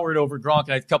prediction, offense. Howard over Gronk,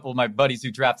 and a couple of my buddies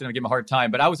who drafted him, I gave him a hard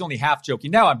time, but I was only half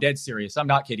joking. Now I'm dead serious. I'm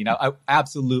not kidding. I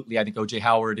absolutely, I think OJ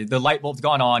Howard, the light bulb's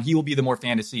gone on. He will be the more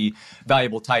fantasy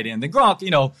valuable tight end. Then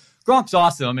Gronk, Gronk's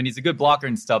awesome and he's a good blocker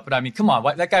and stuff, but I mean, come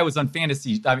on, that guy was on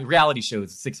reality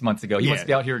shows 6 months ago. He wants to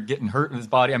be out here getting hurt in his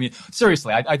body. I mean,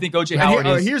 seriously, I think OJ Howard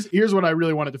is. Here's what I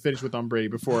really wanted to finish with on Brady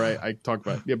before I talk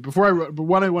about it.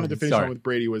 What I wanted to finish on with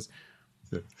Brady was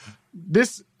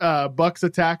this Bucs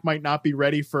attack might not be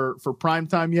ready for prime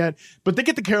time yet, but they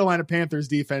get the Carolina Panthers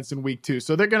defense in week 2,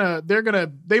 so they're gonna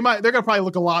probably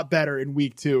look a lot better in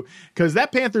week 2 because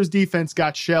that Panthers defense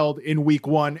got shelled in week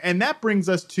 1, and that brings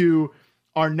us to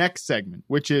our next segment,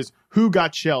 which is Who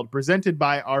Got Shelled, presented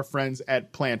by our friends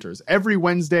at Planters. Every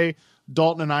Wednesday,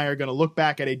 Dalton and I are going to look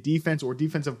back at a defense or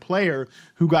defensive player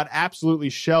who got absolutely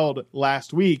shelled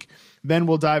last week. Then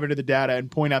we'll dive into the data and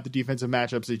point out the defensive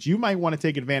matchups that you might want to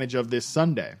take advantage of this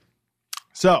Sunday.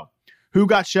 So, who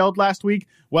got shelled last week?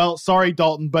 Well, sorry,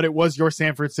 Dalton, but it was your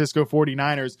San Francisco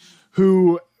 49ers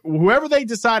whoever they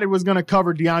decided was going to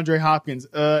cover DeAndre Hopkins,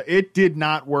 it did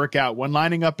not work out. When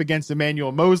lining up against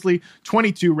Emmanuel Mosley,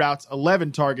 22 routes,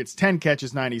 11 targets, 10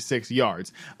 catches, 96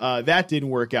 yards. That didn't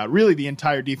work out. Really, the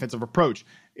entire defensive approach,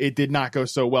 it did not go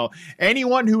so well.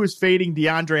 Anyone who was fading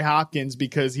DeAndre Hopkins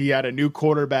because he had a new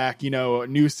quarterback, a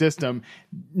new system,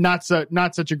 not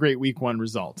such a great week 1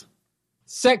 result.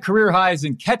 Set career highs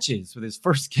in catches with his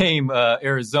first game,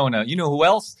 Arizona. You know who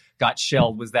else got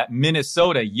shelled was that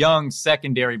Minnesota young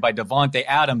secondary by Davante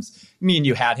Adams. Me and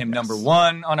you had him number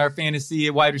 1 on our fantasy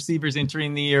wide receivers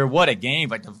entering the year. What a game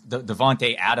by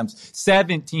Davante Adams.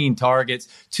 17 targets,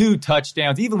 2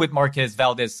 touchdowns. Even with Marquez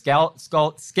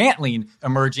Valdes-Scantling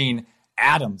emerging,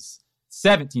 Adams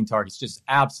 17 targets, just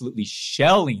absolutely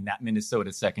shelling that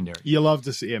Minnesota secondary. You love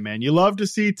to see it, man. You love to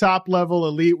see top-level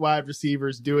elite wide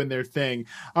receivers doing their thing.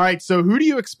 All right, so who do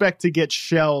you expect to get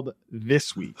shelled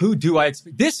this week? Who do I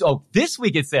expect? This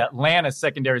week it's the Atlanta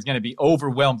secondary is going to be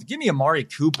overwhelmed. Give me Amari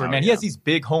Cooper, man. Yeah. He has these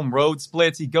big home road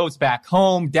splits. He goes back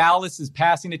home. Dallas's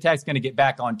passing attack is going to get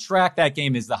back on track. That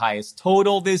game is the highest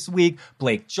total this week.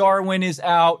 Blake Jarwin is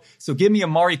out. So give me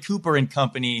Amari Cooper and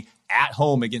company at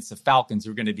home against the Falcons,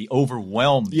 who are going to be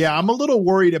overwhelmed. Yeah, I'm a little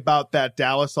worried about that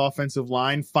Dallas offensive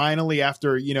line. Finally,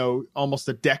 after, almost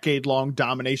a decade-long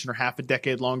domination or half a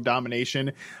decade-long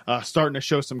domination, starting to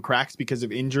show some cracks because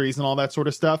of injuries and all that sort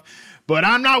of stuff. But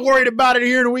I'm not worried about it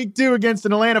here in week 2 against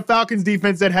an Atlanta Falcons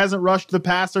defense that hasn't rushed the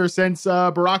passer since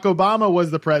Barack Obama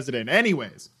was the president.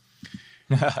 Anyways.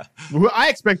 I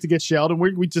expect to get shelled, and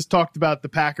we just talked about the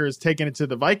Packers taking it to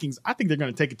the Vikings. I think they're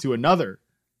going to take it to another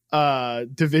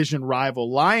division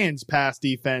rival. Lions pass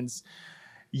defense.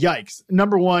 Yikes.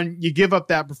 Number one, you give up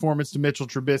that performance to Mitchell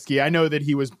Trubisky. I know that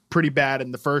he was pretty bad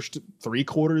in the first 3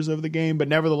 quarters of the game, but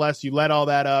nevertheless, you let all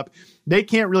that up. They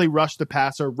can't really rush the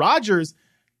passer. Rodgers,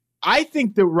 I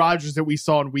think the Rodgers that we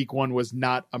saw in week 1 was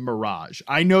not a mirage.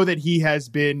 I know that he has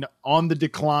been on the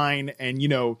decline and,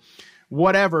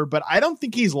 whatever, but I don't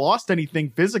think he's lost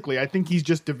anything physically. I think he's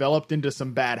just developed into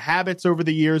some bad habits over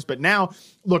the years. But now,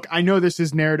 look, I know this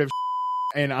is narrative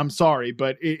and I'm sorry,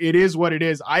 but it is what it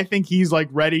is. I think he's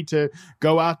ready to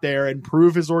go out there and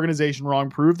prove his organization wrong,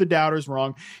 prove the doubters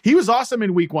wrong. He was awesome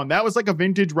in week 1. That was like a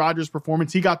vintage Rodgers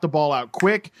performance. He got the ball out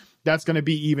quick. That's going to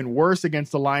be even worse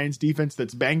against the Lions defense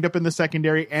that's banged up in the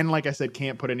secondary. And like I said,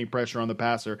 can't put any pressure on the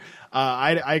passer.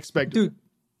 I expect, dude,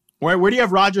 where do you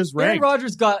have Rodgers ranked?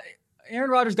 Aaron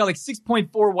Rodgers got 6.4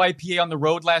 YPA on the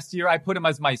road last year. I put him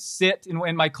as my sit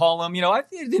in my column. I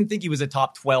didn't think he was a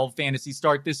top 12 fantasy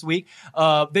start this week.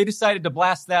 They decided to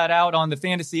blast that out on the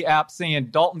fantasy app saying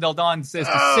Dalton Del Don says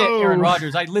to sit Aaron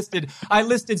Rodgers. I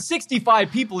listed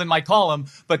 65 people in my column,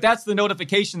 but that's the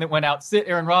notification that went out. Sit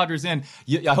Aaron Rodgers in.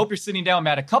 I hope you're sitting down,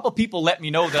 Matt. A couple people let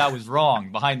me know that I was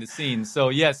wrong behind the scenes. So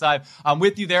yes, I'm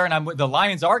with you there, and the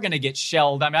Lions are going to get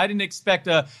shelled. I mean, I didn't expect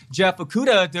Jeff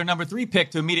Okudah, their number 3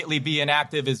 pick, to immediately be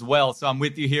inactive as well. So I'm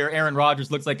with you here. Aaron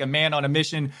Rodgers looks like a man on a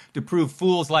mission to prove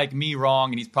fools like me wrong,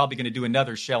 and he's probably going to do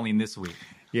another shelling this week.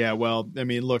 Yeah, well, I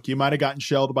mean, look, you might have gotten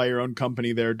shelled by your own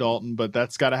company there, Dalton, but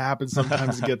that's got to happen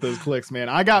sometimes to get those clicks, man.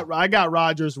 I got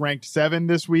Rodgers ranked 7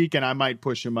 this week, and I might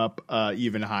push him up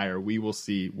even higher. We will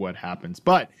see what happens.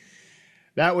 But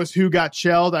that was who got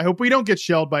shelled. I hope we don't get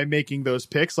shelled by making those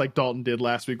picks like Dalton did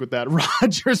last week with that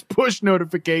Rodgers push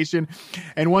notification.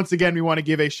 And once again, we want to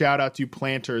give a shout out to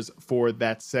Planters for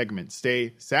that segment.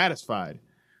 Stay satisfied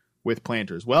with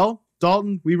Planters. Well,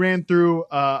 Dalton, we ran through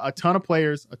a ton of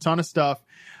players, a ton of stuff.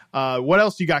 What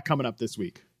else you got coming up this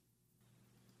week?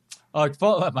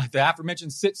 The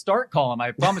aforementioned sit-start column.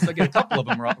 I promise I'll get a couple of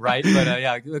them right.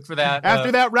 But look for that.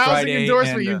 After that rousing Friday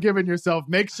endorsement you've given yourself,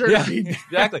 make sure to be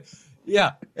exactly.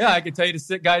 Yeah, I can tell you to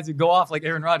sit guys who go off like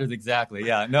Aaron Rodgers. Exactly.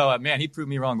 Yeah, no, man, he proved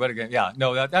me wrong. But again, yeah,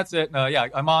 no, that's it.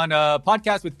 I'm on a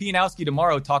podcast with Pianowski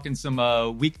tomorrow talking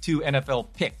some week 2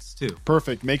 NFL picks too.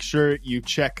 Perfect. Make sure you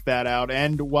check that out.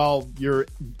 And while you're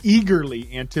eagerly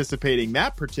anticipating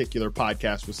that particular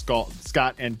podcast with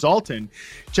Scott and Dalton,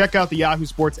 check out the Yahoo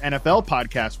Sports NFL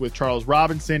podcast with Charles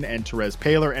Robinson and Therese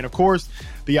Paylor. And of course,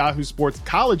 the Yahoo Sports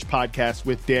College podcast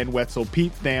with Dan Wetzel,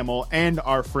 Pete Thamel, and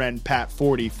our friend Pat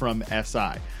Forty from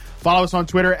SI. Follow us on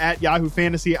Twitter at Yahoo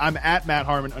Fantasy. I'm at Matt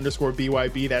Harmon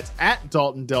 _BYB. That's at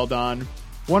Dalton Del Don.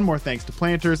 One more thanks to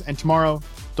Planters. And tomorrow,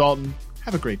 Dalton,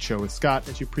 have a great show with Scott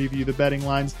as you preview the betting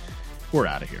lines. We're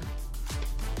out of here.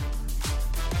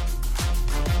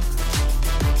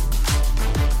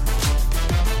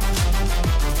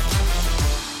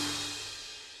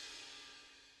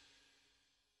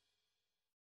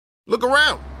 Look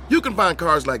around. You can find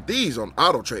cars like these on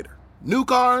AutoTrader. New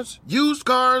cars, used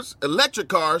cars, electric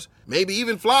cars, maybe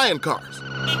even flying cars.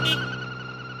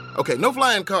 Okay, no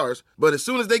flying cars, but as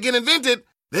soon as they get invented,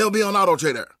 they'll be on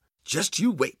AutoTrader. Just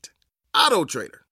you wait. AutoTrader.